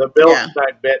 Yeah, the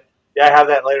Bildschneip bit. Yeah, I have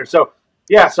that later. So.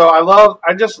 Yeah, so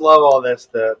I just love all this,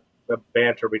 the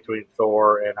banter between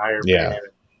Thor and Iron Man.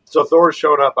 So Thor's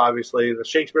showing up, obviously. The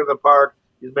Shakespeare in the Park,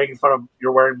 he's making fun of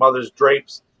you're wearing mother's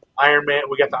drapes. Iron Man,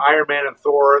 we got the Iron Man and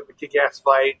Thor, the kick-ass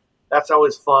fight. That's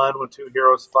always fun when two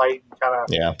heroes fight and kind of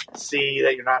see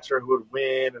that you're not sure who would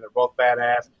win, and they're both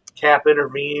badass. Cap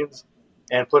intervenes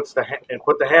and put the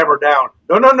hammer down.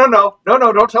 No,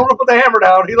 don't tell him to put the hammer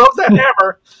down. He loves that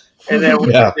hammer. And then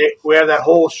we have that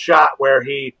whole shot where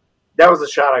that was the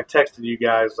shot I texted you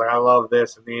guys. I love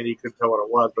this, and Andy couldn't tell what it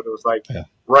was, but it was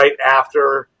right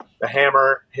after the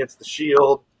hammer hits the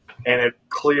shield, and it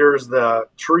clears the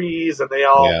trees, and they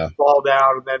all fall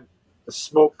down, and then the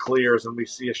smoke clears, and we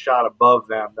see a shot above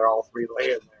them. They're all three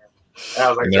laying there. And I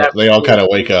was like, they all kind of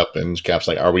wake up, and Cap's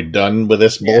like, "Are we done with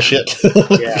this bullshit?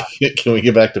 Yeah. Can we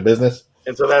get back to business?"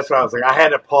 And so that's why I was like, I had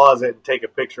to pause it and take a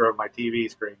picture of my TV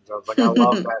screen. So I was like, I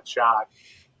love that shot.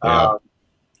 Yeah.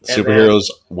 Superheroes,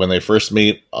 when they first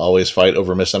meet, always fight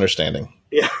over misunderstanding.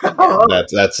 Yeah,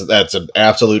 that's an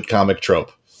absolute comic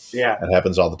trope. Yeah, that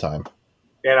happens all the time.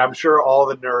 And I'm sure all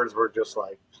the nerds were just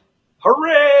like,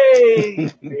 hooray!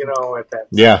 At that.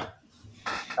 Yeah,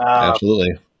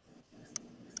 absolutely.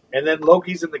 And then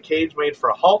Loki's in the cage made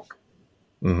for Hulk.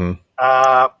 Mm-hmm.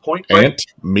 Point Break. Ant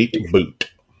meet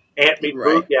boot. Ant meet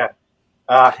Right. boot. Yeah.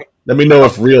 Let me know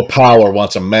if Real Power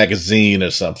wants a magazine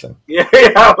or something. Yeah,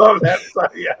 I love that.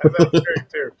 Yeah, that's great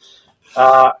too.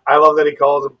 I love that he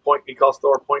calls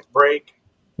Thor Point Break.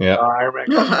 Yeah. Iron Man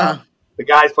comes out. The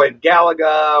guys played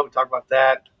Galaga. We talked about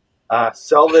that.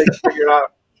 Selvig figured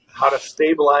out how to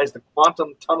stabilize the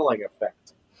quantum tunneling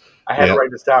effect. I had to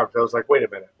write this down because I was like, wait a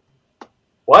minute.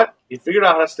 What? He figured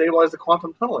out how to stabilize the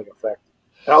quantum tunneling effect.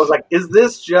 And I was like, is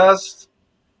this just...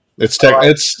 It's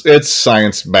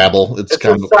science babble. It's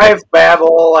kind of science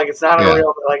babble. Like, it's not a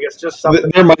real... Like, it's just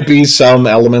something... There might be some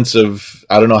elements of...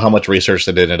 I don't know how much research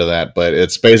they did into that, but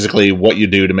it's basically what you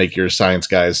do to make your science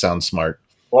guys sound smart.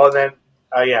 Well, and then...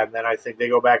 and then I think they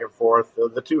go back and forth.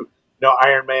 The two...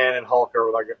 Iron Man and Hulk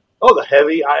are like, the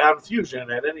heavy ion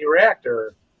fusion at any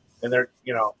reactor. And they're,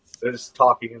 they're just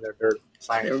talking and they're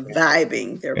science. They're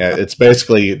vibing. It's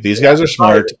basically, these guys are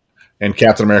smart and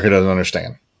Captain America doesn't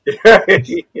understand. So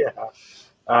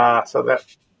that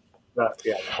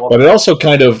but it also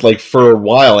kind of like for a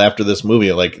while after this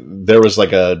movie, like there was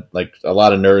like a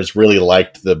lot of nerds really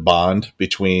liked the bond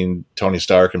between Tony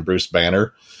Stark and Bruce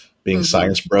Banner being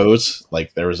science bros.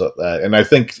 Like there was and I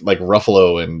think like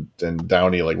Ruffalo and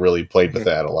Downey like really played with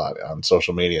that a lot on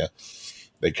social media.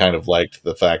 They kind of liked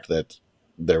the fact that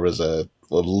there was a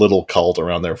little cult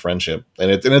around their friendship, and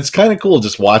it's kind of cool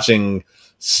just watching,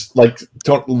 like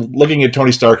looking at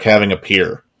Tony Stark having a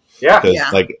peer. Yeah.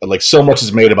 Like so much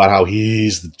is made about how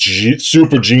he's the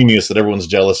super genius that everyone's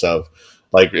jealous of.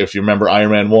 Like if you remember Iron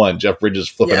Man 1, Jeff Bridges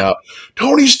flipping out,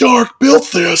 Tony Stark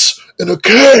built this in a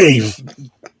cave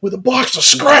with a box of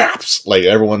scraps. Like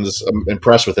everyone's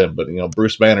impressed with him, but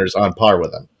Bruce Banner's on par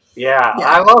with him. Yeah,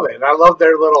 I love it. I love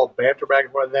their little banter back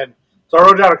and forth. And then, so I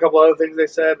wrote down a couple other things they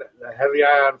said: the heavy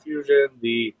ion fusion,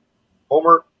 the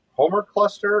Homer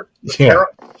cluster, the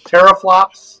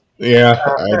teraflops. Yeah,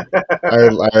 I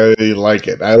like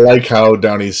it. I like how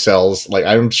Downey sells. Like,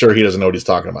 I'm sure he doesn't know what he's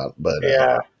talking about, but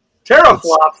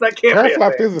teraflops. That can't be a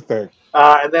Teraflop thing. is a thing.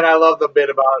 And then I love the bit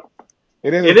about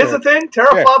it is a thing.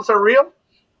 Teraflops are real.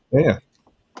 Yeah.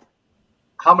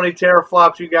 How many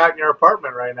teraflops you got in your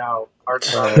apartment right now, Art?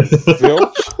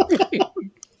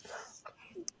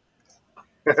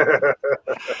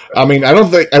 I mean,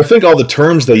 I think all the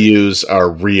terms they use are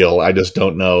real. I just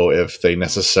don't know if they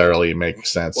necessarily make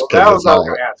sense. Well, that was all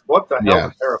I asked. What the hell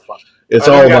is teraflop? It's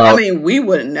all about. I mean, we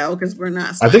wouldn't know because we're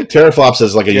not. I think teraflops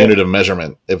is like a unit of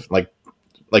measurement, if like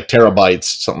terabytes,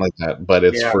 something like that. But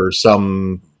it's for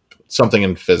something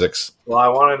in physics. Well, I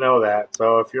want to know that.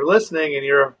 So if you're listening and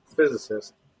you're a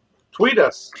physicist, tweet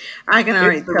us. I can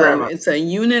already tell you it's a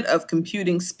unit of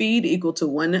computing speed equal to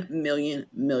 1 million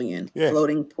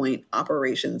floating point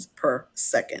operations per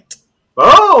second.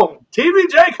 Boom!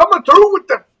 TBJ coming through with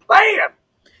the plan.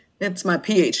 It's my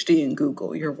PhD in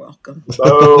Google. You're welcome.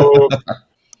 So,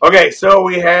 okay, so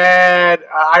we had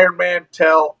Iron Man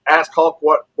ask Hulk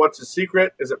what's his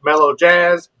secret. Is it mellow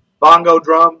jazz, bongo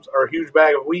drums, or a huge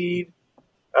bag of weed?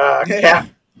 Cap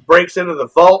breaks into the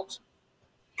vault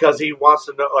because he wants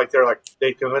to know.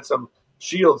 They convince him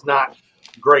S.H.I.E.L.D.'s not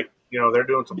great. They're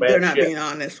doing some bad shit. They're not being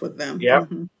honest with them. Yeah.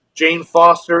 Mm-hmm. Jane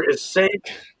Foster is safe.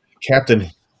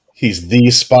 Captain, he's the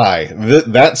spy.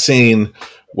 That scene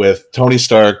with Tony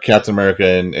Stark, Captain America,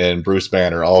 and Bruce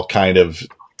Banner all kind of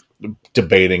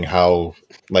debating how,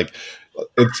 like,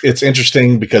 it's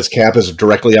interesting because Cap is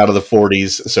directly out of the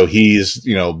 40s, so he's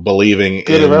believing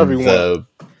in the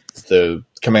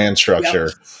command structure,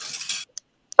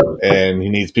 and he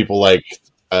needs people like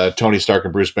Tony Stark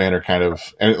and Bruce Banner kind of,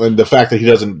 and the fact that he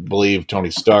doesn't believe Tony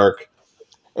Stark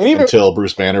until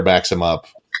Bruce Banner backs him up.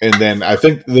 And then I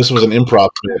think this was an improv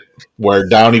bit where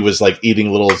Downey was like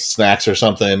eating little snacks or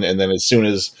something, and then as soon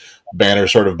as Banner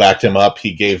sort of backed him up,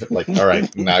 he gave all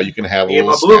right, now you can have a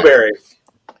little blueberry.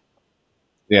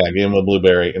 Yeah, gave him a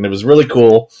blueberry, and it was really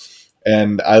cool.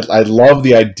 And I love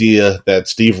the idea that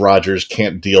Steve Rogers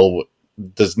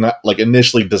does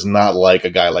not like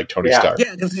a guy like Tony Stark.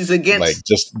 Yeah, because he's against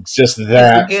just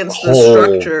that against whole, the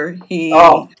structure he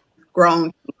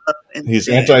grown. He's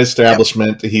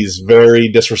anti-establishment. Yep. He's very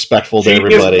disrespectful to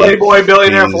everybody. Playboy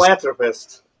billionaire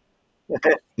philanthropist.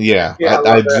 I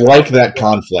like that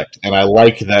conflict, and I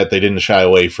like that they didn't shy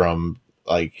away from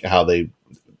like how they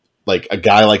like a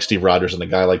guy like Steve Rogers and a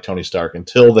guy like Tony Stark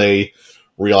until they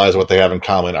realize what they have in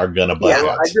common are gonna butt heads.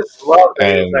 I just love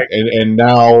it. And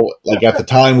now, like at the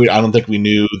time, I don't think we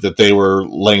knew that they were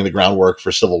laying the groundwork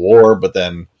for Civil War, but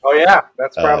then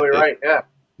that's probably right.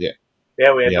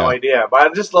 Yeah, we had no idea. But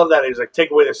I just love that. He was like, take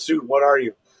away the suit. What are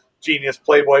you? Genius,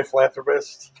 playboy,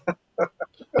 philanthropist?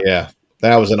 Yeah,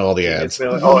 that was in all the ads.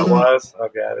 Oh, it was?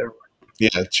 Okay.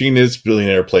 Yeah, genius,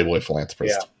 billionaire, playboy,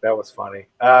 philanthropist. Yeah, that was funny.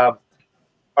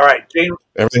 All right, James.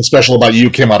 Everything special about you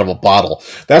came out of a bottle.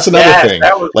 That's another thing.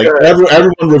 That was like good.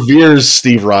 Everyone reveres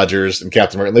Steve Rogers and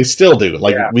Captain America. And they still do.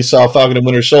 Like we saw Falcon and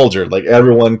Winter Soldier. Like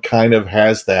everyone kind of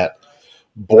has that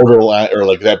borderline or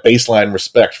like that baseline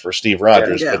respect for Steve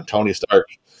Rogers. But Tony Stark,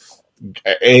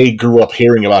 grew up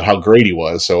hearing about how great he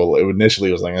was. So initially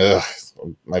it was like, ugh,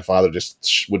 my father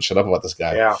just would shut up about this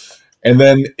guy. Yeah. And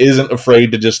then isn't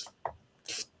afraid to just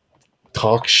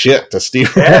talk shit to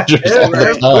Steve Rogers all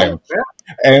the time. Yeah.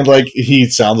 And like he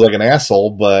sounds like an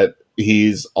asshole, but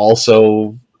he's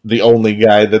also the only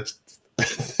guy that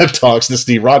talks to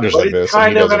Steve Rogers like this. He's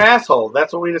kind of an asshole.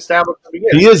 That's what we established at the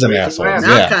beginning. He is an asshole.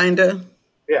 Not kind of.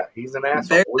 Yeah, he's an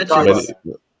asshole.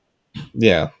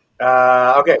 Yeah.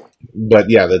 Okay. But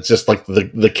yeah, that's just like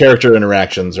the character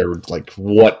interactions are like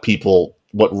what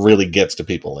really gets to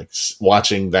people, like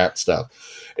watching that stuff.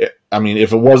 I mean,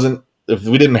 if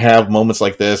we didn't have moments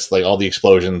like this, like all the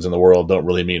explosions in the world don't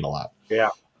really mean a lot. Yeah.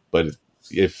 But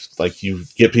if like you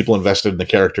get people invested in the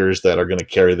characters that are going to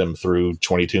carry them through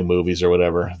 22 movies or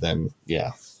whatever, then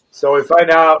yeah. So we find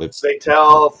out they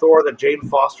tell Thor that Jane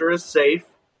Foster is safe,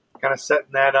 kind of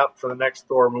setting that up for the next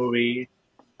Thor movie.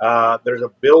 There's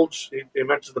a bilge. He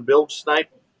mentions the bilge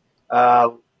snipe.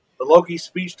 The Loki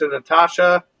speech to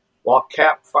Natasha while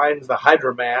Cap finds the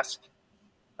Hydra mask.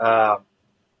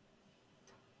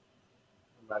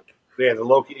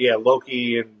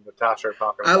 Loki and Natasha are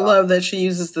talking about. I love that she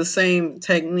uses the same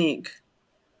technique.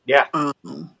 Yeah.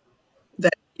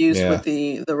 That used with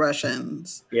the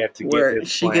Russians. Yeah, where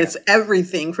she gets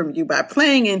everything from you by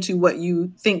playing into what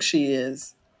you think she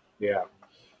is. Yeah.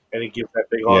 And he gives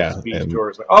that big long speech to her.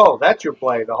 It's like, oh, that's your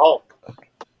play, the Hulk.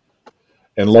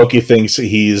 And Loki thinks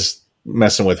he's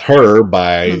messing with her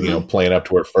by playing up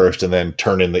to her first and then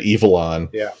turning the evil on.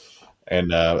 Yeah.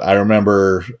 And I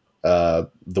remember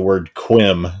the word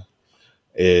quim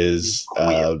is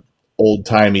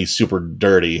old-timey super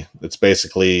dirty. It's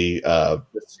basically the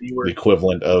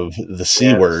equivalent of the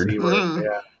C word.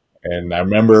 Yeah. And I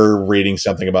remember reading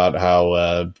something about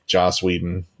how Joss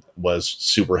Whedon was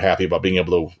super happy about being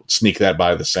able to sneak that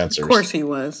by the censors. Of course he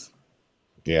was.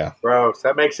 Yeah. Gross.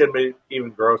 That makes him even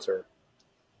grosser.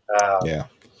 Yeah.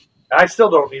 I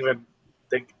still don't even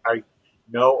think I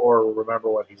know or remember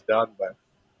what he's done, but I'm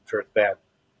sure it's bad.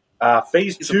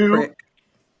 Phase 2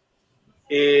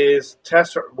 is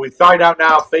we find out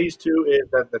now phase 2 is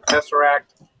that the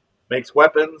Tesseract makes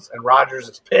weapons and Rogers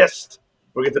is pissed.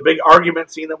 We get the big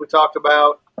argument scene that we talked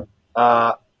about.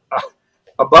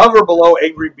 Above or below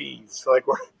angry bees? Like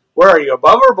where are you?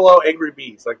 Above or below angry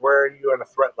bees? Like where are you on a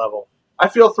threat level? I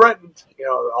feel threatened.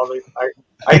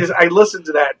 I listened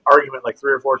to that argument like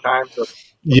 3 or 4 times. So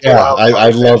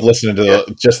I love listening to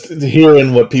just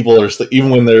hearing what people are, even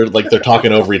when they're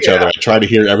talking over each other. I try to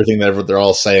hear everything that they're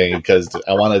all saying because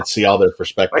I want to see all their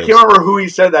perspectives. I can't remember who he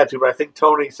said that to, but I think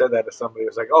Tony said that to somebody. It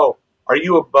was like, "Oh, are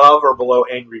you above or below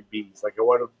angry bees? Like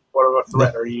what of a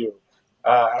threat are you?"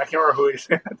 And I can't remember who he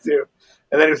said that to.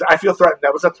 And then he was, "I feel threatened."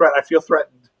 That was a threat. I feel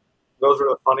threatened. Those were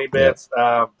the funny bits.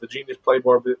 The genius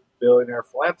playboy billionaire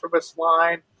philanthropist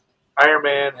line. Iron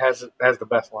Man has the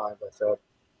best lines, I said.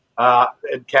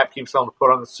 And Cap keeps telling him to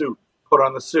put on the suit. Put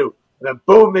on the suit. And then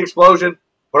boom, the explosion.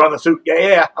 Put on the suit.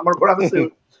 Yeah, I'm going to put on the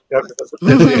suit. It's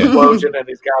the explosion, and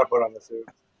he's got to put on the suit.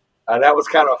 That was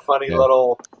kind of a funny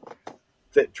little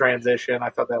transition. I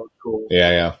thought that was cool.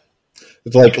 Yeah.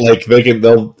 It's like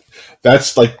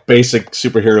that's like basic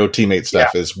superhero teammate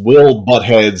stuff is we'll butt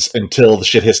heads until the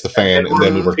shit hits the fan and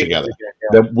then we work together.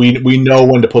 That we know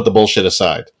when to put the bullshit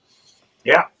aside.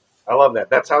 Yeah, I love that.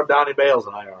 That's how Donnie Bales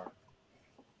and I are.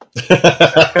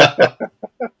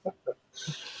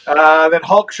 Then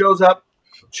Hulk shows up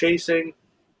chasing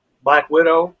Black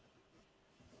Widow.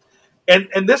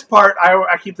 And this part,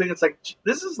 I keep thinking it's like,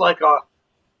 this is like a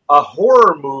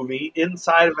horror movie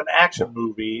inside of an action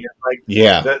movie. Like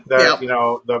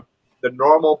the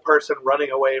normal person running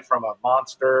away from a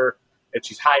monster, and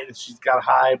she's hiding. She's got to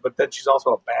hide, but then she's also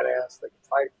a badass that can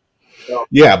fight. So.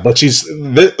 Yeah, but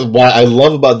what I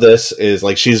love about this is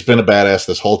like she's been a badass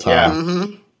this whole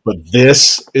time. But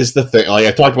this is the thing. Like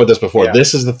I talked about this before. Yeah.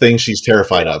 This is the thing she's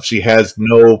terrified of. She has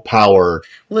no power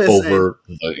over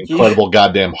the incredible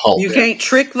goddamn Hulk. You can't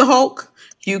trick the Hulk.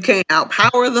 You can't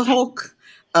outpower the Hulk.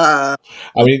 I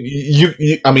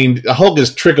mean, Hulk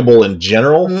is trickable in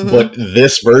general, but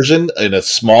this version in a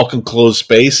small enclosed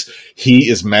space, he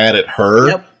is mad at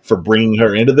her for bringing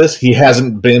her into this. He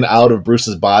hasn't been out of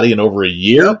Bruce's body in over a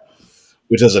year.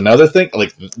 which is another thing.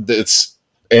 Like it's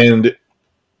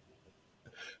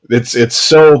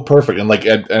so perfect, and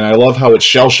and I love how it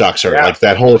shell shocks her. Yeah. Like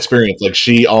that whole experience, like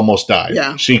she almost died.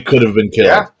 Yeah. She could have been killed.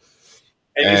 Yeah.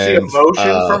 And you see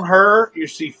emotion from her. You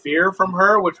see fear from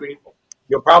her, which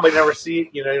you'll probably never see.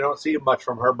 You don't see much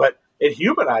from her, but it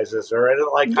humanizes her, and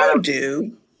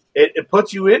it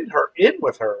puts you in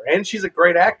with her, and she's a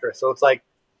great actress. So it's like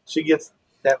she gets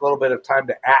that little bit of time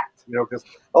to act. Because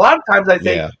a lot of times I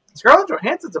think Scarlett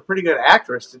Johansson's a pretty good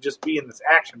actress to just be in this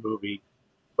action movie,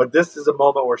 but this is a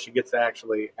moment where she gets to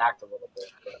actually act a little bit.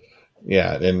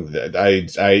 Yeah, and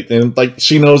and like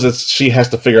she knows that she has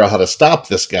to figure out how to stop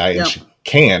this guy, and she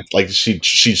can't. Like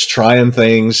she's trying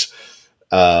things,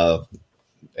 and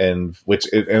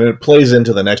it plays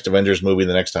into the next Avengers movie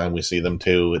the next time we see them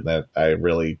too, and that I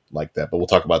really like that. But we'll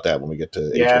talk about that when we get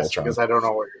to Age of Ultron. Because I don't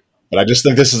know where. But I just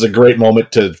think this is a great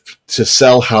moment to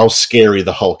sell how scary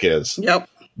the Hulk is. Yep.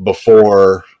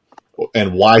 Before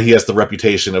and why he has the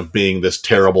reputation of being this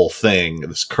terrible thing,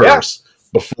 this curse. Yeah.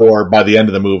 Before, by the end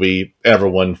of the movie,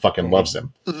 everyone fucking loves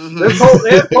him. Mm-hmm.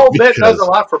 This whole bit does a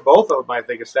lot for both of them, I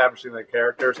think, establishing the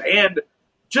characters and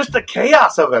just the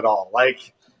chaos of it all.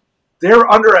 Like, they're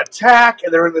under attack,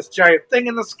 and they're in this giant thing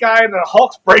in the sky, and the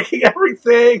Hulk's breaking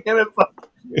everything, and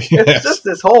it's just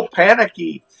this whole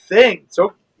panicky thing.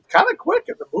 So, kind of quick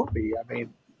in the movie. I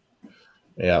mean,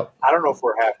 yeah, I don't know if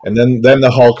we're happy. And then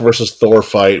the Hulk versus Thor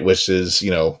fight, which is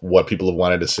what people have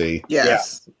wanted to see,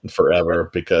 forever,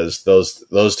 because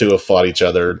those two have fought each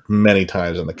other many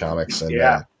times in the comics, and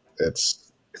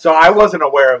it's. So I wasn't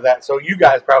aware of that. So you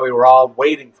guys probably were all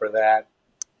waiting for that.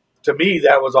 To me,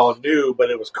 that was all new,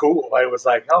 but it was cool. I was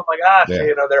like, oh my gosh,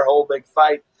 their whole big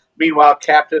fight. Meanwhile,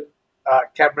 Captain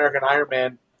America and Iron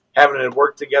Man having to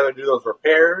work together to do those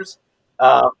repairs.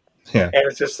 And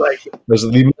it's just like... It was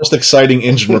the most exciting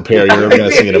engine repair you're ever going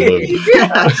to see in a movie.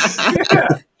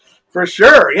 For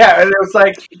sure, yeah. And it was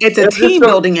like... It's a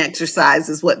team-building exercise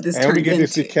is what this turns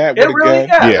into.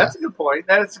 That's a good point.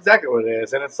 That's exactly what it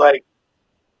is. And it's like...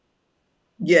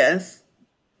 Yes.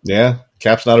 Yeah.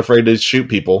 Cap's not afraid to shoot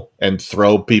people and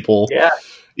throw people. Yeah.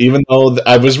 Even though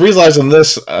I was realizing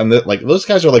this, like those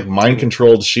guys are like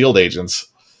mind-controlled SHIELD agents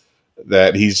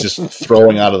that he's just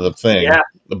throwing out of the thing. Yeah.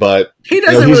 But he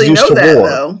doesn't really know that,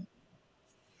 though.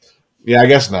 Yeah, I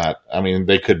guess not. I mean,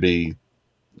 they could be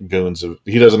goons.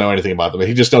 He doesn't know anything about them.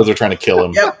 He just knows they're trying to kill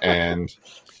him. And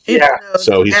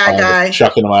so he's fine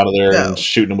chucking them out of there and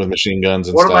shooting them with machine guns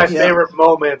and stuff. One of my favorite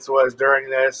moments was during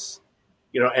this,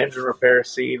 engine repair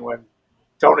scene when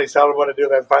Tony's telling him what to do,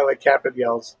 then finally Captain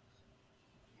yells,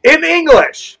 "In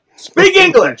English! Speak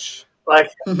English!"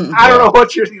 Like, I don't know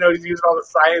what he's using all the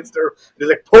science to, he's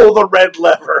like, pull the red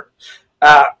lever.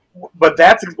 But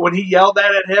that's, when he yelled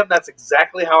that at him, that's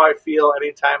exactly how I feel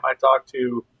anytime I talk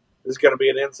to, this is going to be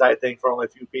an inside thing for only a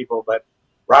few people, but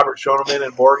Robert Schoeneman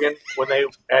and Morgan, when they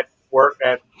work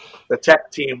at the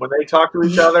tech team, when they talk to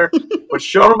each other, with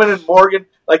Schoeneman and Morgan,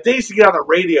 like, they used to get on the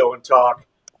radio and talk,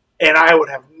 and I would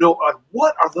have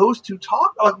what are those two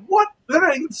talking? Like, what? They're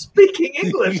not even speaking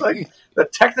English. Like, the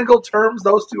technical terms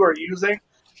those two are using,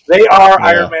 they are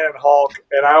Iron Man and Hulk.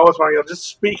 And I always want to just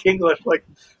speak English. Like,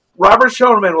 Robert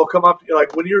Schoeneman will come up to you,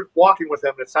 like, when you're walking with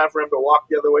him, it's time for him to walk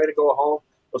the other way to go home.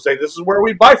 He'll say, "This is where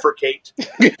we bifurcate."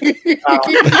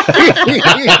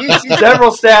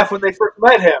 Several staff, when they first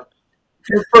met him,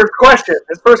 his first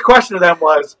question to them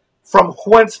was, "From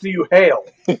whence do you hail?"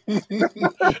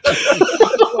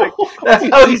 Like, that's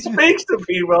how he speaks to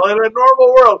people in a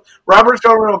normal world. Robert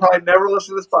Schoeneman will probably never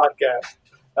listen to this podcast,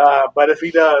 but if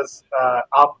he does,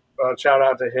 I'll shout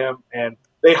out to him. And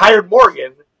they hired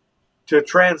Morgan to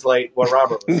translate what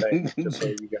Robert was saying. Just so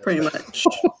you guys pretty much.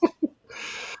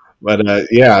 But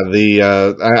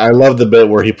I love the bit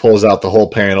where he pulls out the whole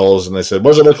panels, and they said,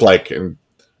 "What does it look like?" And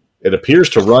it appears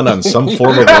to run on some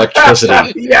form of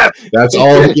electricity. Yeah, that's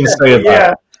all he can say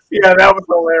about it. Yeah, that was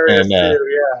hilarious too.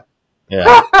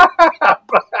 Yeah.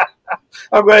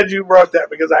 I'm glad you wrote that,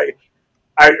 because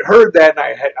I heard that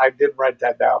and I didn't write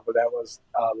that down, but that was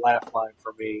a laugh line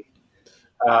for me.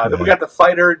 Then we got the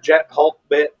fighter jet Hulk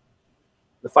bit,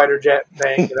 the fighter jet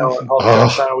thing. And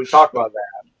Hulk, we talked about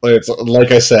that. It's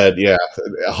like I said,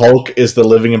 Hulk is the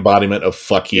living embodiment of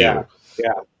fuck you. Yeah.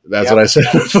 That's what I said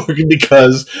before,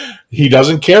 because he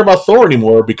doesn't care about Thor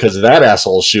anymore because that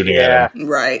asshole's shooting at him.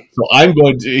 Right. So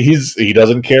he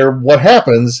doesn't care what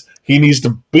happens. He needs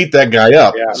to beat that guy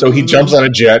up. Yeah. So he jumps on a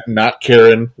jet, not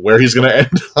caring where he's going to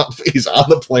end up. He's on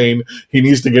the plane. He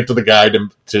needs to get to the guy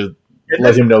to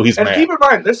let him know he's mad. And keep in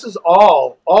mind, this is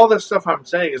all this stuff I'm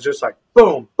saying is just like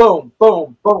boom, boom,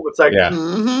 boom, boom. It's like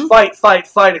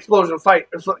fight, explosion, fight.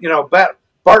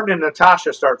 Barton and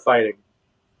Natasha start fighting.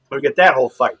 We get that whole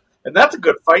fight. And that's a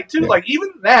good fight, too. Yeah. Like, even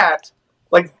that,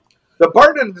 like, the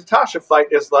Barton and Natasha fight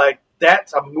is like,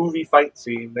 that's a movie fight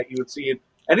scene that you would see in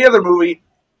any other movie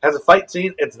has a fight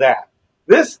scene. It's that.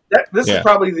 This is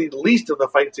probably the least of the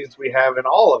fight scenes we have in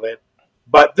all of it,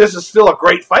 but this is still a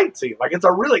great fight scene. Like, it's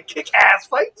a really kick-ass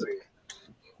fight scene.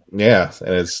 Yeah,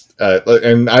 and it's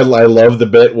and I love the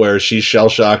bit where she's shell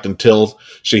shocked until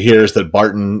she hears that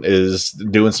Barton is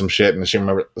doing some shit, and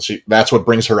that's what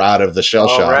brings her out of the shell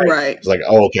shock. Right. It's like,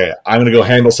 oh, okay, I'm going to go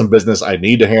handle some business I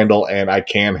need to handle, and I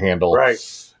can handle. Right.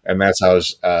 And that's how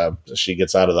she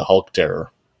gets out of the Hulk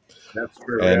terror. That's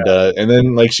true. And and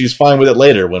then like she's fine with it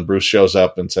later when Bruce shows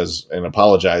up and says and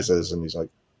apologizes, and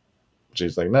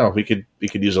she's like, no, we could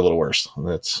use a little worse. And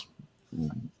that's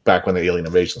back when the alien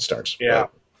invasion starts. Yeah.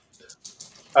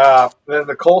 Then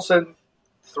the Coulson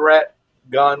threat,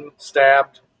 gun,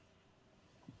 stabbed.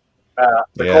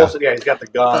 Coulson, he's got the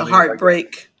gun. The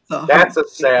heartbreak. That's a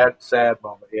sad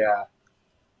moment, yeah.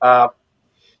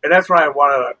 And that's when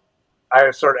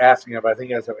I started asking him, but I think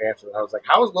he has an answer. I was like,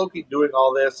 how is Loki doing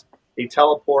all this? He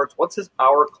teleports. What's his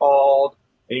power called?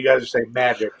 And you guys are saying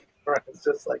magic. It's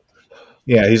just like...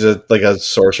 Yeah, he's a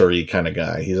sorcery kind of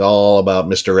guy. He's all about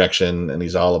misdirection, and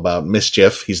he's all about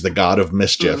mischief. He's the god of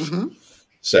mischief. Mm-hmm.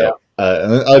 So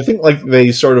and I think like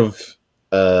they sort of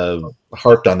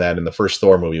harped on that in the first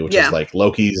Thor movie, which is like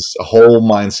Loki's whole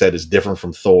mindset is different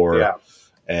from Thor,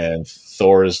 and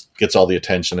Thor gets all the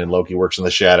attention, and Loki works in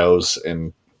the shadows,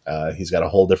 and he's got a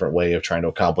whole different way of trying to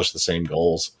accomplish the same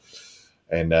goals.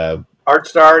 And Art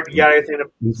Star, you got anything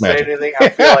to say? Anything? I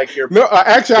feel like you're no.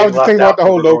 Actually, I was just thinking about the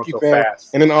whole Loki thing,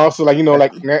 and then also like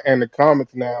like in the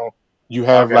comics now you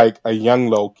have like a young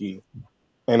Loki,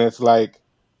 and it's like.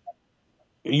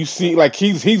 You see, like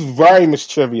he's very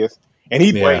mischievous, and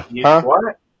he what? You have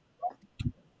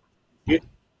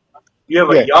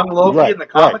a young Loki in the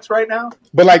comics right now.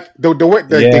 But like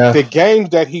the games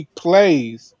that he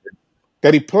plays,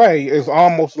 is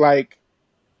almost like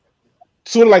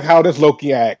sort of like how this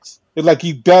Loki acts. It's like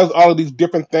he does all of these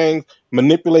different things,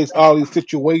 manipulates all these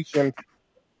situations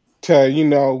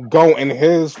to go in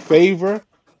his favor.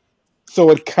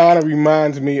 So it kind of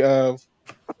reminds me of.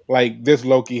 Like this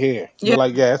Loki here. Yeah. But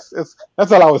like, that's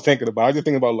all I was thinking about. I was just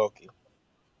thinking about Loki.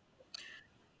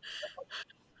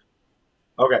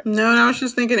 Okay. No, I was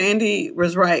just thinking Andy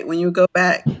was right. When you go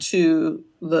back to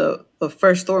the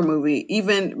first Thor movie,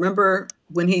 even remember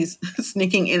when he's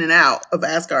sneaking in and out of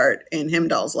Asgard and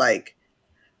Heimdall's like,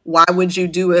 why would you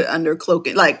do it under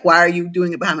cloaking? Like, why are you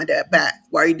doing it behind my dad's back?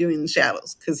 Why are you doing it in the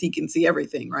shadows? Because he can see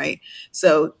everything, right?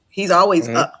 So he's always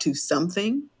up to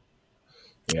something.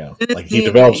 Yeah, like he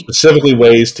developed specifically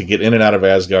ways to get in and out of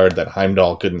Asgard that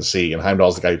Heimdall couldn't see, and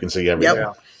Heimdall's the guy who can see everything.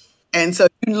 Yep. And so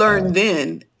you learn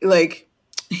then, like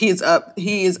he is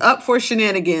up for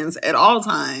shenanigans at all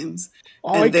times.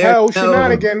 I tell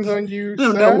shenanigans on you. I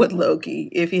don't know with Loki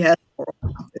if he has.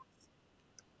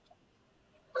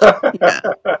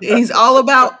 He's all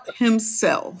about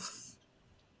himself.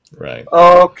 Right.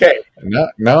 Okay.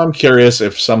 Now I'm curious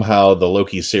if somehow the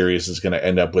Loki series is going to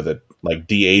end up with it like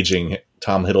de-aging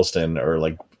Tom Hiddleston or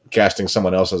like casting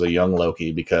someone else as a young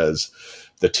Loki, because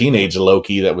the teenage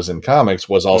Loki that was in comics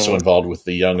was also involved with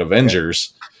the Young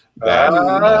Avengers that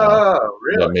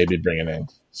may be bringing in.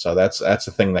 So that's a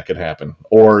thing that could happen,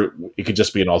 or it could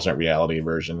just be an alternate reality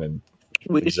version and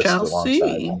we shall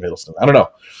see. Tom Hiddleston. I don't know,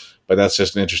 but that's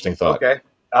just an interesting thought. Okay,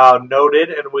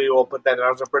 noted, and we will put that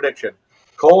down as a prediction.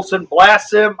 Coulson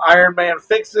blasts him. Iron Man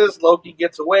fixes. Loki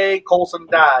gets away. Coulson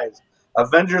dies.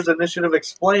 Avengers Initiative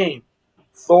explained.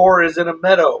 Thor is in a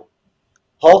meadow.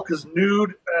 Hulk is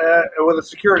nude with a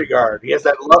security guard. He has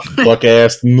that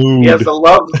buck-ass nude. He has the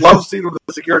love scene with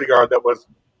the security guard that was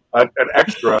an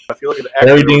extra. If you look at the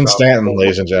Harry Dean Stanton,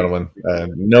 ladies and gentlemen,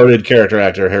 noted character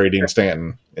actor Harry Dean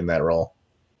Stanton in that role.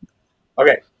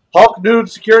 Okay, Hulk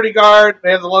nude security guard.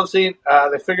 They have the love scene.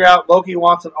 They figure out Loki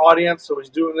wants an audience, so he's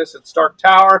doing this at Stark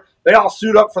Tower. They all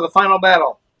suit up for the final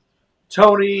battle.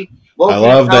 Tony, Loki, I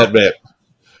love that bit.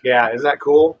 Yeah, isn't that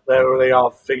cool? Where they all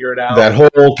figure it out. That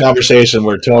whole conversation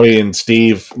where Tony and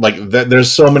Steve, like,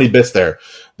 there's so many bits there.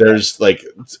 There's like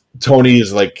Tony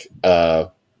is like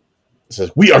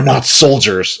says, "We are not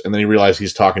soldiers," and then he realizes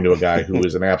he's talking to a guy who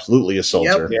is absolutely a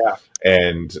soldier,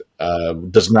 and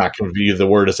does not view the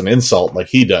word as an insult like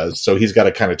he does. So he's got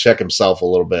to kind of check himself a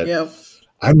little bit. Yep.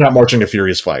 I'm not marching to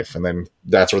Furious Fife, and then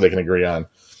that's where they can agree on.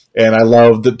 And I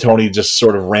love that Tony just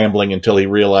sort of rambling until he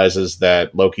realizes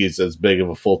that Loki's as big of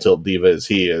a full tilt diva as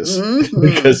he is,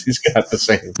 because he's got the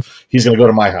same. He's going to go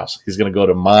to my house. He's going to go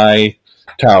to my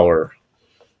tower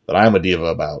that I'm a diva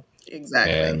about.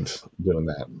 Exactly. And doing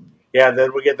that. Yeah,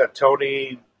 then we get that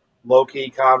Tony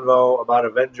Loki convo about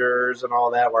Avengers and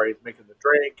all that, where he's making the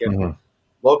drink and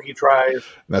Loki tries. And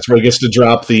that's where he gets to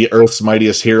drop the Earth's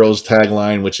Mightiest Heroes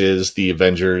tagline, which is the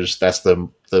Avengers. That's the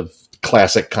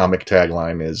classic comic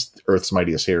tagline is Earth's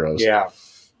Mightiest Heroes. Yeah.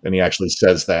 And he actually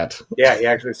says that. Yeah, he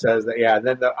actually says that. Yeah, and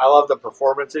then I love the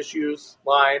performance issues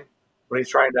line when he's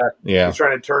trying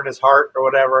to turn his heart or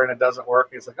whatever, and it doesn't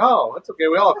work. He's like, "Oh, that's okay.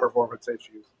 We all have performance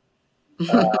issues."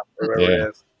 Or whatever it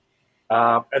is.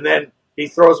 And then he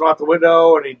throws him out the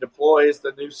window, and he deploys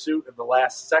the new suit in the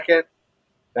last second.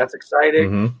 That's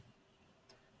exciting.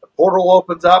 The portal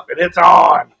opens up, and it's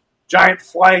on. Giant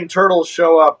flying turtles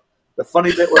show up. The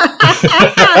funny bit was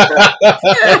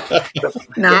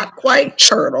not quite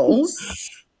turtles.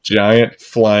 Giant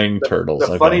flying turtles.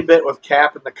 The funny bit with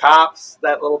Cap and the cops,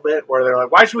 that little bit where they're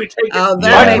like, "Why should we take it? Oh,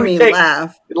 that made me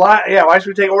laugh. Yeah, why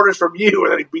should we take orders from you?"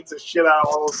 And then he beats the shit out of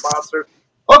all those monsters.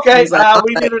 Okay, like,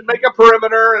 we need to make a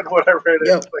perimeter and whatever it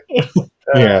is. Like,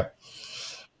 yeah.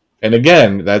 And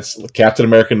again, that's Captain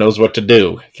America knows what to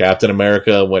do. Captain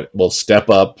America will step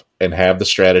up and have the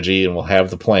strategy and will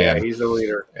have the plan. Yeah, he's the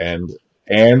leader.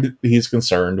 And he's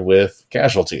concerned with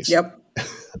casualties. Yep.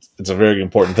 It's a very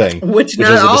important thing. Which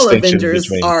not all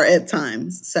Avengers are at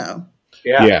times. So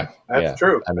that's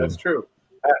true. I mean, that's true.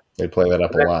 They play that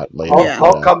up a lot later.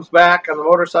 Hulk comes back on the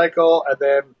motorcycle, and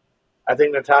then I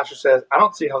think Natasha says, "I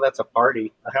don't see how that's a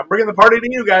party. I'm bringing the party to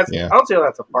you guys. I don't see how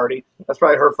that's a party." That's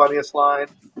probably her funniest line.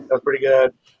 That's pretty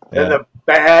good. And the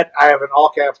I have in all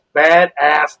caps,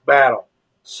 badass battle.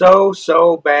 So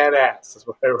badass is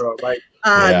what I wrote. Like,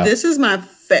 this is my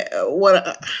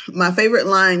my favorite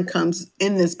line comes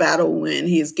in this battle when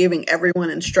he is giving everyone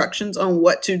instructions on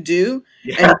what to do,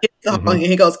 and he gets the Hulk, and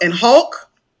he goes, "And Hulk,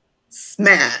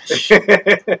 smash!" And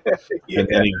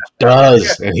he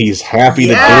does, and he's happy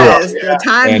to do it. The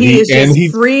time and he is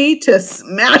just free to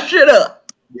smash it up.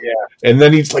 Yeah, and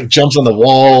then he's like jumps on the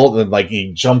wall, and like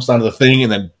he jumps onto the thing, and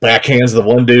then backhands the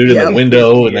one dude in the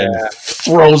window, and then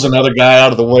throws another guy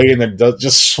out of the way, and then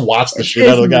just swats the shit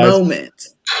out of the guys. Moment.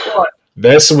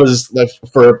 This was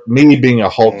for me being a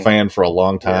Hulk fan for a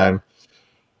long time.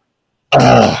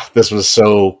 This was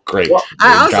so great. Well,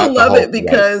 I also love it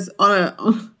because on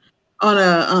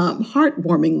a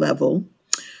heartwarming level,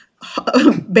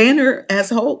 Banner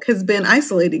as Hulk has been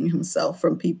isolating himself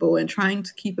from people and trying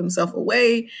to keep himself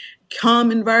away, calm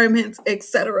environments,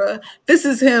 etc. This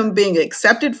is him being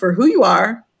accepted for who you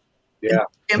are. Yeah,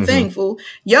 I'm thankful.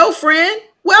 Yo, friend,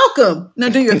 welcome. Now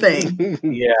do your thing.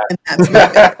 Yeah, and that's my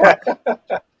favorite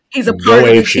part. He's a part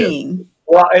of the team.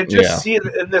 Well, and just see it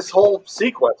in this whole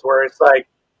sequence where it's like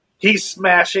he's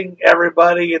smashing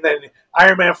everybody, and then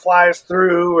Iron Man flies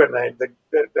through, and then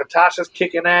Natasha's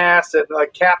kicking ass, and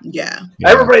like Cap.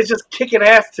 Everybody's just kicking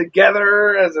ass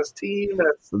together as a team.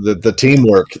 And the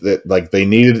teamwork that like they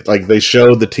needed, like they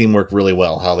showed the teamwork really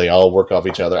well, how they all work off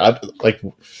each other.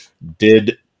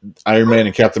 Did Iron Man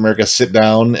and Captain America sit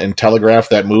down and telegraph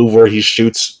that move where he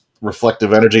shoots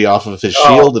reflective energy off of his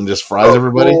shield and just fries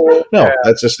everybody? Cool. No,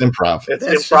 that's just improv. It's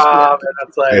improv, and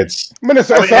it's like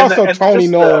it's also Tony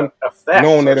knowing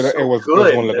that it was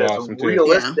good. One of the awesome too.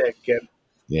 Realistic, and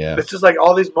yeah, it's just like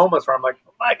all these moments where I'm like,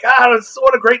 oh my god,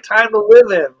 what a great time to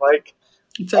live in! Like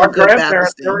our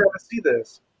grandparents never got to see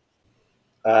this.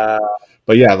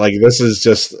 But yeah, like this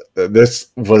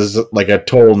was like a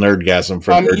total nerdgasm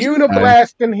for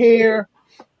uniblasting here.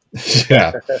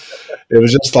 Yeah, it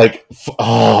was just like,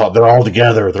 they're all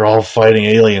together. They're all fighting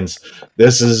aliens.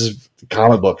 This is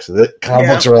comic books. Comic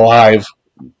books are alive.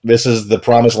 This is the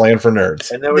promised land for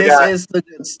nerds. And then this is the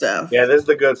good stuff. Yeah, this is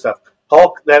the good stuff.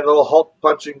 Hulk, that little Hulk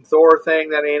punching Thor thing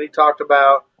that Andy talked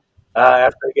about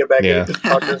after they get back into the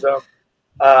puncher zone.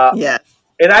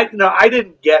 And I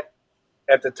didn't get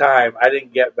at the time. I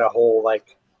didn't get the whole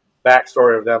like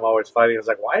backstory of them always fighting. I was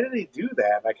like, why did he do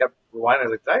that? And I kept rewinding. I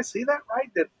was like, did I see that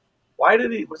right? Why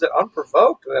did he? Was it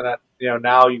unprovoked? And then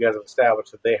now you guys have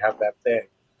established that they have that thing.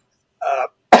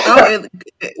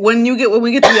 When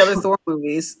we get to the other Thor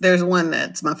movies, there's one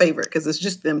that's my favorite because it's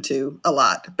just them two a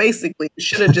lot. Basically, it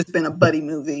should have just been a buddy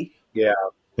movie.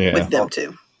 With them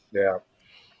two. Yeah.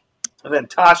 And then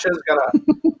Tasha's gonna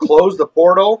close the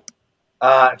portal,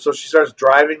 so she starts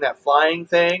driving that flying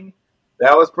thing.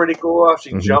 That was pretty cool.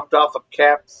 She jumped off of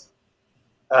Cap's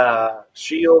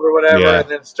shield or whatever, and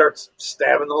then starts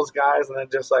stabbing those guys, and then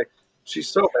just like she's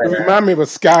so bad. It reminded me of a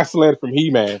Sky Sled from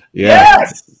He-Man.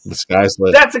 Yes, the Sky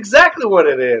Sled. That's exactly what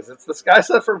it is. It's the Sky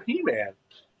Sled from He-Man.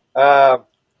 The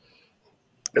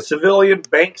civilian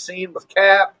bank scene with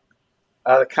Cap,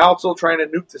 the council trying to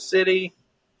nuke the city.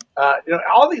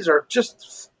 All these are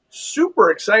just super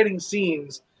exciting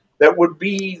scenes that would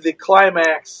be the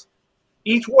climax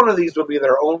each one of these would be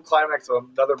their own climax of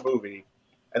another movie,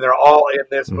 and they're all in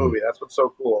this movie. That's what's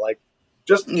so cool. Like,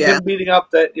 just him beating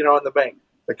up that, in the bank.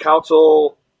 The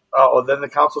council, then the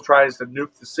council tries to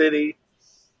nuke the city.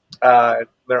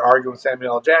 They're arguing with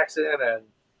Samuel L. Jackson and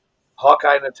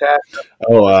Hawkeye and Natasha.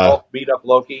 Hulk beat up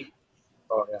Loki.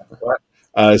 Oh yeah.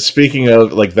 What? Speaking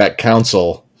of like that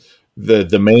council,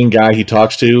 the main guy he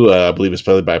talks to, I believe, is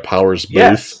played by Powers Booth.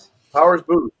 Yes, Powers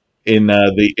Booth. In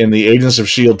the Agents of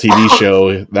S.H.I.E.L.D. TV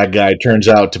show, that guy turns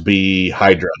out to be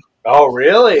Hydra. Oh,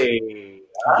 really?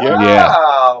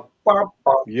 Yeah.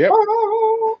 Yep.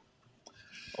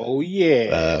 Oh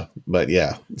yeah. But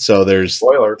yeah, so there's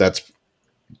spoiler. That's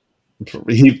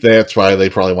why they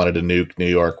probably wanted to nuke New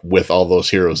York with all those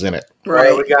heroes in it.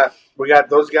 Right. We got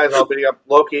those guys all beating up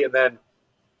Loki, and then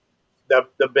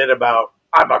the bit about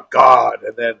I'm a god,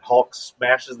 and then Hulk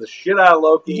smashes the shit out of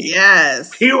Loki. Yes.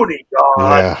 Puny god.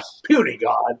 Yeah. Puny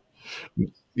god.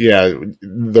 Yeah,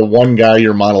 the one guy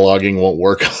you're monologuing won't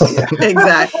work on. Yeah,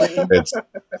 exactly.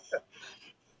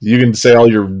 You can say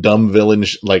all your dumb villain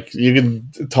like you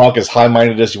can talk as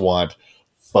high-minded as you want.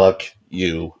 Fuck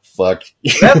you. Fuck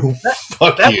you.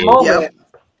 Fuck that you. Moment,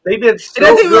 they did so good.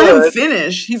 It doesn't even let him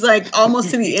finish. He's like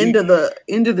almost to the end of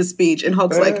the speech, and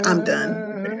Hulk's like, "I'm done."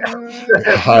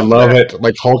 I love it.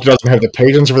 Like Hulk doesn't have the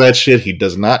patience for that shit. He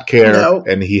does not care,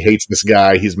 and he hates this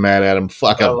guy. He's mad at him.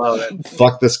 Fuck him. I love it.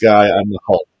 Fuck this guy. I'm the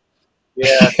Hulk.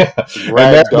 Yeah.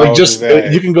 And that, like, just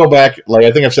you can go back. Like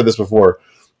I think I've said this before,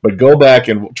 but go back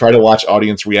and try to watch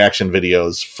audience reaction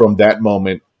videos from that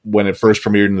moment when it first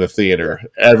premiered in the theater.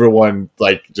 Everyone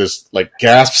just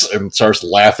gasps and starts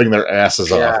laughing their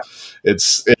asses off.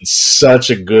 It's such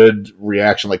a good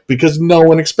reaction, because no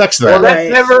one expects that.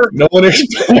 Well, no one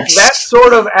expects that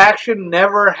sort of action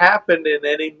never happened in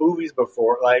any movies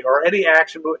before, or any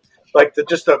action movie,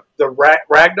 the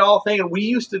ragdoll thing. And we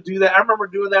used to do that. I remember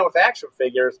doing that with action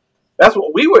figures. That's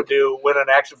what we would do when an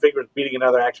action figure was beating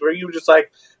another action figure. You would just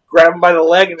grab them by the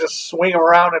leg and just swing them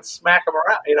around and smack them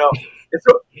around.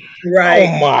 Right.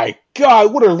 Oh my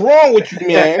God! What is wrong with you,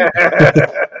 man?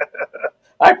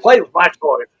 I played with my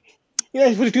toys. You're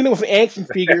not supposed to do that with action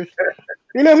figures.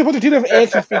 You're not supposed to do that with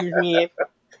action figures, man.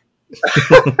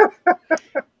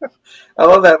 I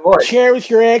love that voice. Cherish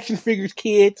your action figures,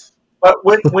 kids. But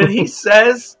when he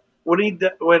says when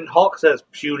Hulk says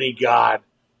puny god,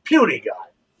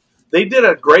 they did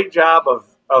a great job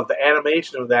of the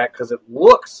animation of that, because it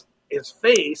looks, his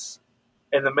face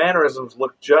and the mannerisms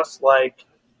look just like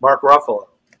Mark Ruffalo.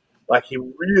 He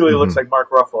really looks like Mark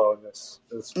Ruffalo in this.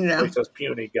 He says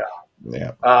puny god.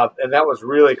 Yeah. And that was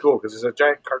really cool, because it's a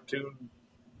giant cartoon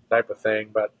type of thing,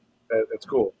 but it's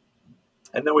cool.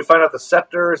 And then we find out the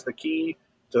scepter is the key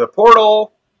to the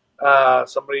portal.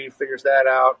 Somebody figures that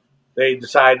out. They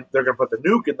decide they're going to put the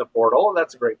nuke in the portal, and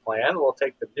that's a great plan. We'll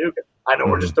take the nuke. I know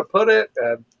where just to put it.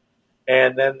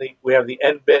 And then we have the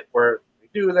end bit where we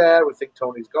do that. We think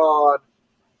Tony's gone.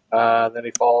 And then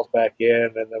he falls back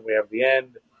in, and then we have the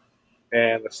end.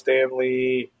 And the Stan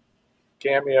Lee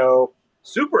cameo,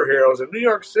 superheroes in New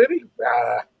York City.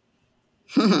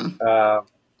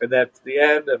 And that's the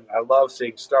end. And I love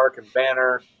seeing Stark and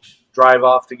Banner drive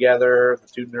off together, the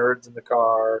two nerds in the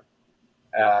car.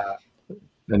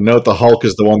 And note the Hulk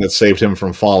is the one that saved him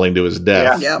from falling to his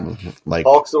death. Yeah.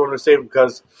 Hulk's the one who saved him,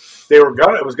 because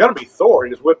it was gonna be Thor.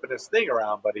 He was whipping his thing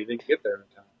around, but he didn't get there in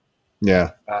time.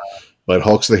 Yeah. But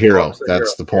Hulk's the hero.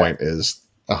 That's the point, is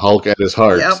a Hulk at his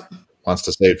heart wants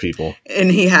to save people. And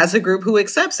he has a group who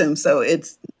accepts him, so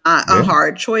it's not a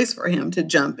hard choice for him to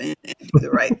jump in and do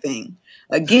the right thing.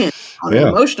 Again, on an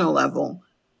emotional level,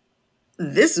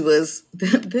 this was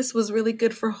really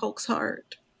good for Hulk's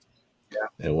heart.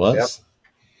 Yeah. It was. Yep.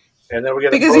 And then we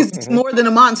get because he's more than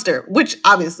a monster, which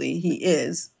obviously he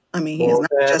is. I mean, he is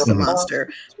not just a monster,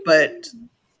 but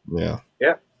yeah.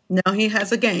 Now he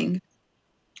has a gang.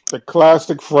 The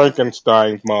classic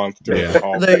Frankenstein monster. Yeah.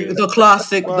 The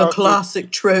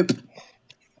classic trope.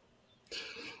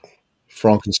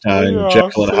 Frankenstein,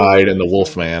 Jekyll and Hyde, and the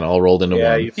Wolfman all rolled into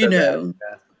one. You know.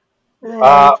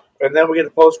 And then we get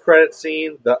the post-credit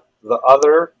scene, the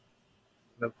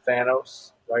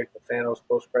Thanos, right? The Thanos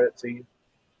post-credit scene.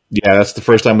 Yeah, that's the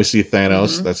first time we see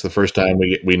Thanos. Mm-hmm. That's the first time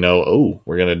we know. Oh,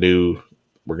 we're gonna do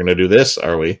this,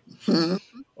 are we? Mm-hmm.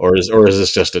 Or is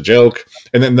this just a joke?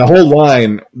 And then the whole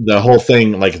line, the whole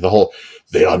thing,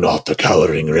 they are not the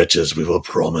cowering wretches we were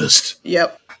promised.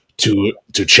 Yep.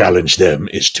 To challenge them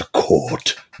is to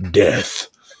court death.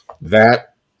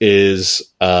 That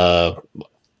is a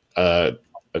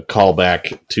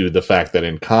callback to the fact that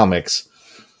in comics,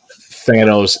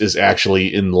 Thanos is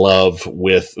actually in love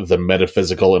with the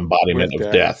metaphysical embodiment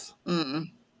of death. Mm.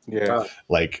 Yeah.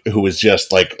 Like, who is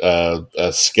just like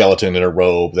a skeleton in a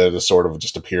robe that is sort of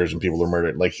just appears when people are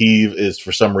murdered. Like, he is,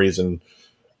 for some reason,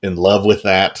 in love with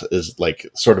that, is like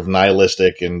sort of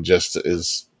nihilistic and just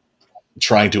is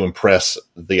trying to impress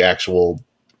the actual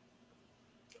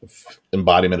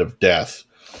embodiment of death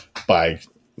and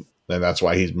that's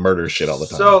why he murders shit all the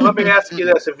time. So let me ask you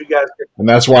this: if you guys could... And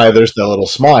that's why there's that little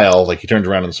smile, like he turns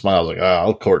around and smiles, like,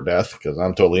 I'll court death because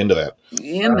I'm totally into that.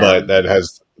 Yeah. But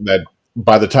that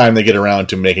by the time they get around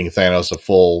to making Thanos a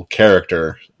full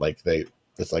character, like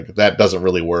it's like that doesn't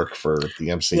really work for the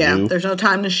MCU. Yeah, there's no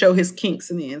time to show his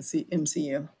kinks in the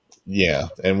MCU. Yeah,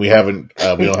 and we don't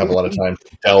have a lot of time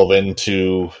to delve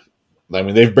into. I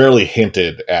mean, they've barely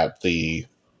hinted at the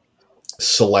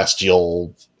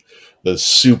celestial, the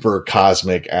super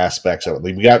cosmic aspects of it.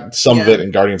 We got some of it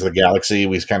in Guardians of the Galaxy.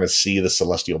 We kind of see the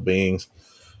celestial beings,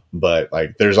 but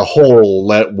like there's a whole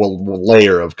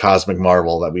layer of cosmic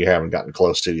marvel that we haven't gotten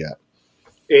close to yet.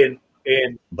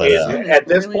 At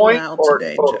this point, or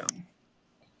today,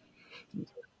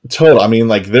 total. I mean,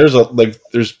 like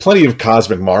there's plenty of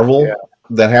cosmic marvel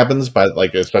that happens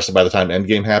especially by the time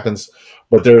Endgame happens.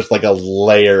 But there's like a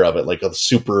layer of it, like a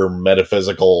super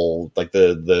metaphysical, like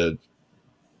the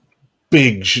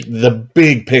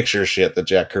big picture shit that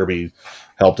Jack Kirby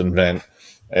helped invent,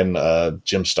 and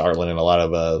Jim Starlin and a lot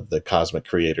of the cosmic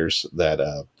creators that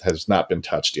has not been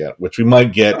touched yet, which we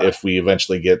might get if we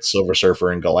eventually get Silver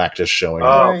Surfer and Galactus showing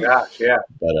up. Oh gosh, yeah.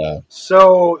 But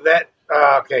so that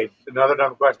okay, another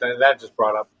dumb question that just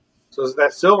brought up. So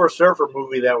that Silver Surfer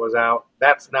movie that was out,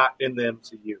 that's not in the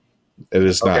MCU. It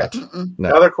is not. No.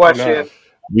 Another question. No.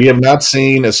 We have not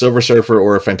seen a Silver Surfer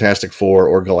or a Fantastic Four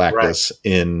or Galactus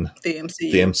in the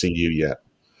MCU yet.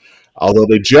 Although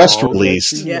they just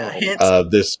released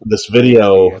this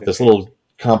video, this little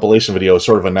compilation video,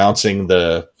 sort of announcing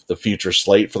the future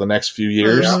slate for the next few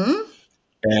years. Mm-hmm.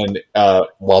 And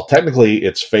while technically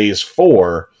it's Phase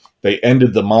 4, they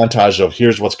ended the montage of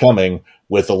here's what's coming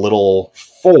with a little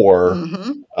 4,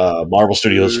 Marvel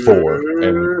Studios 4.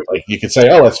 And like you could say,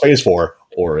 oh, that's Phase 4.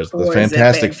 Or is the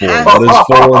Fantastic Four? What does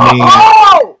 4 mean?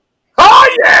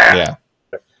 Oh, yeah! Yeah.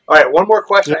 All right, one more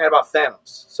question I had about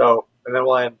Thanos. So, and then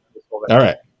we'll end this whole thing. All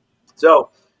right. So,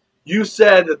 you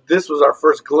said that this was our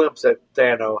first glimpse at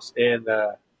Thanos in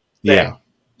yeah.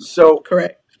 So,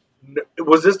 correct.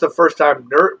 Was this the first time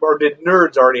or did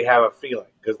nerds already have a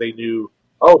feeling because they knew?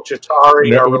 Oh,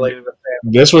 Chitauri are related to Thanos.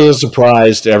 This was a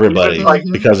surprise to everybody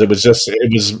because it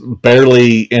was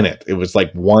barely in it. It was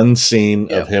like one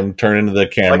scene of him turning to the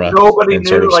camera. Like nobody knew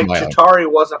sort of like smiling.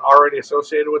 Chitauri wasn't already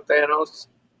associated with Thanos.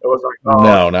 It was like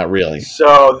no, not really.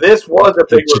 So this was a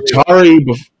big Chitauri.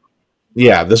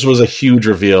 Yeah, this was a huge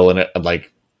reveal, and it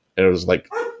was like.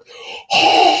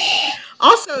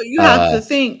 Also, you have to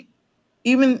think.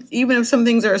 Even if some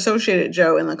things are associated,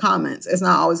 Joe, in the comments, it's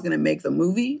not always going to make the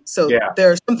movie. So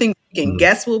there are some things you can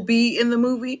guess will be in the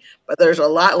movie, but there's a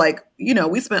lot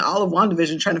we spent all of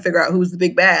WandaVision trying to figure out who's the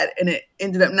big bad, and it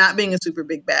ended up not being a super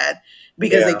big bad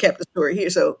because they kept the story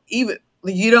here. So even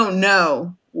you don't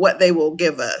know what they will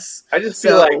give us. I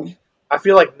feel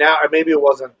like now maybe it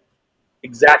wasn't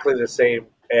exactly the same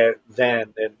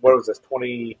then. And what was this?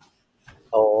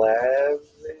 2011,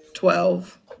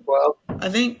 12. I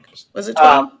think was it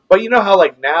 12? But you know how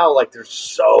now it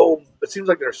seems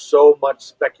like there's so much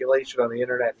speculation on the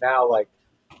internet now. Like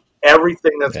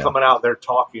everything that's coming out, they're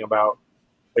talking about.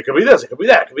 It could be this, it could be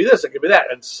that, it could be this, it could be that,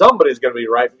 and somebody's going to be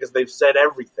right because they've said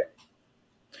everything.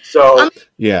 So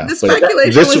the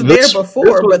speculation was there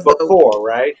before, this was before,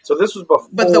 right? So this was before,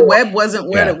 but the web wasn't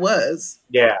what it was.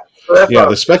 Yeah, so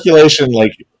the speculation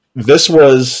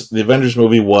the Avengers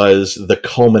movie was the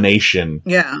culmination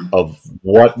of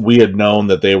what we had known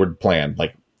that they would plan.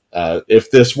 Like,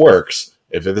 if this works,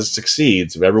 if this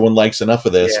succeeds, if everyone likes enough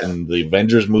of this, and the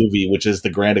Avengers movie, which is the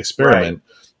grand experiment,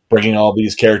 bringing all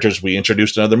these characters we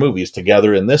introduced in other movies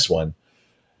together in this one,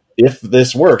 if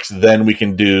this works, then we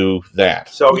can do that.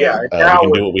 So, now, we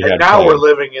can do what we had now we're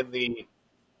living in the...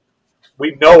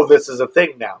 We know this is a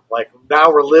thing now. Like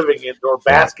now we're living in or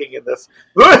basking in this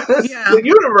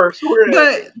universe.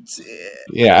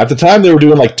 At the time they were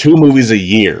doing 2 movies a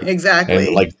year. Exactly.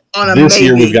 And this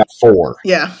year we've got 4.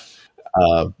 Yeah.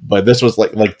 But this was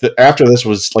after this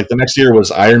was the next year was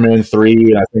Iron Man 3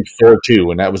 and I think Thor 2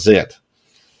 and that was it.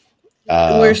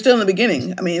 We're still in the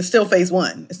beginning. I mean, it's still Phase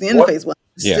 1. It's the end of Phase 1.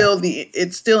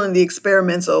 It's still in the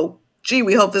experimental. Gee,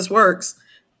 we hope this works.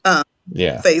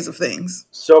 Phase of things.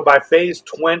 So by Phase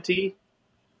 20,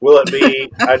 will it be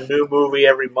a new movie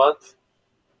every month?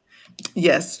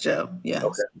 Yes, Joe. Yes.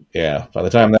 Okay. Yeah. By the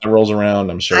time that rolls around,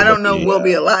 I'm sure. I don't know. We'll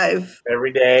be alive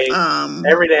every day.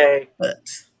 Every day. But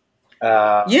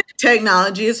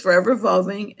Technology is forever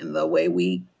evolving, and the way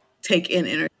we take in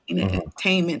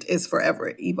entertainment is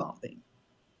forever evolving.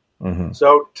 Mm-hmm.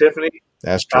 So, Tiffany,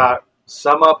 that's true.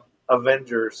 Sum up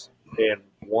Avengers in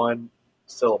one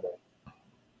syllable.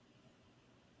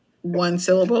 One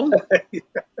syllable?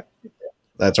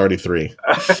 That's already 3.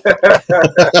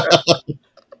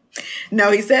 No,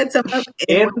 he said sum up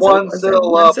in one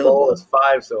syllable is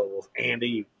 5 syllables. Andy,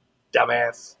 you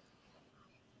dumbass.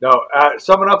 No,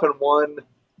 sum it up in one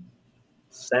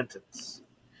sentence.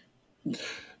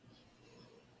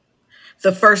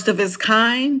 The first of its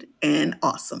kind and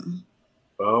awesome.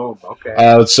 Boom.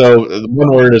 Okay. So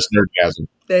one word is nerdgasm.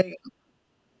 There you go.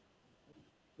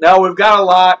 Now we've got a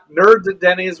lot. Nerds at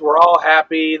Denny's were all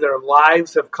happy. Their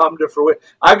lives have come to fruition.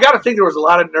 I've got to think there was a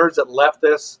lot of nerds that left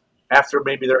this after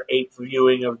maybe their 8th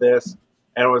viewing of this,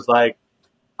 and it was like,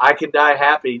 I can die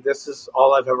happy. This is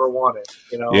all I've ever wanted.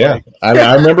 Yeah,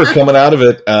 I remember coming out of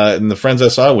it, and the friends I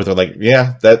saw it with were like,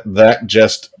 yeah, that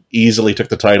just easily took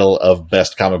the title of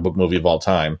best comic book movie of all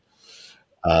time.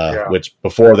 Which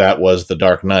before that was The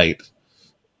Dark Knight,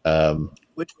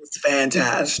 which was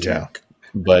fantastic. Yeah.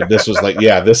 But this was like,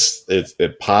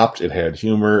 it popped. It had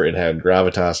humor. It had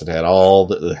gravitas. It had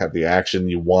it had the action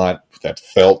you want that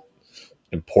felt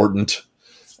important,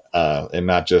 and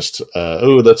not just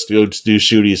let's do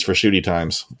shooties for shooty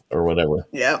times or whatever.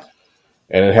 Yeah.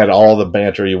 And it had all the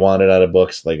banter you wanted out of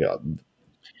books, like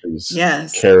these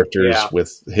characters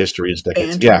with histories.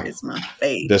 Banter is my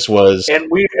fave. This was, and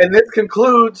this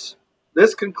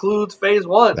concludes phase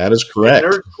 1. That is correct.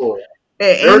 Nerd School.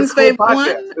 It ends phase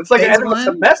 1. It's like the end of a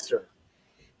semester.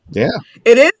 Yeah.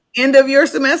 It is end of your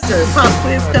semester. Pop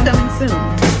quiz coming soon.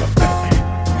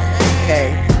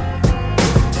 Okay.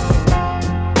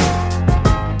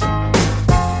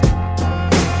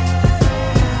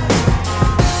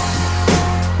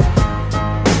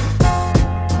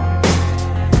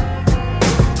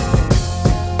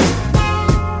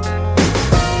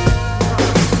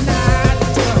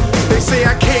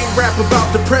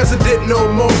 About the president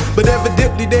no more, but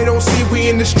evidently they don't see we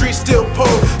in the streets still poor.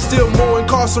 Still more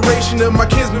incarceration of my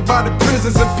kinsmen by the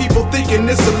prisons, and people thinking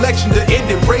this election to end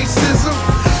in racism.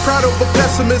 Proud over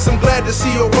pessimism, glad to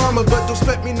see Obama, but don't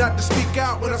expect me not to speak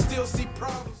out when I still see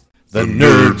problems. The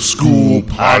Nerd School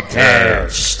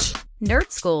Podcast. Nerd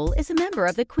School is a member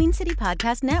of the Queen City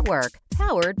Podcast Network,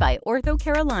 powered by Ortho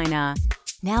Carolina.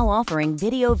 Now offering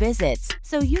video visits,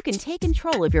 so you can take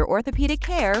control of your orthopedic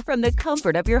care from the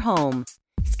comfort of your home.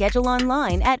 Schedule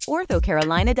online at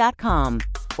orthocarolina.com.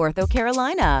 Ortho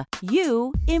Carolina,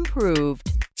 you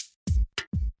improved.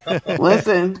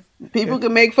 Listen, people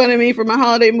can make fun of me for my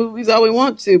holiday movies all we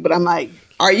want to, but I'm like,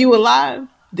 are you alive?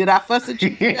 Did I fuss at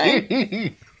you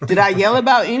today? Did I yell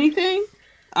about anything?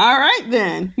 All right,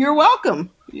 then. You're welcome.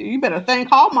 You better thank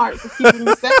Hallmark for keeping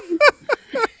me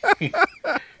safe.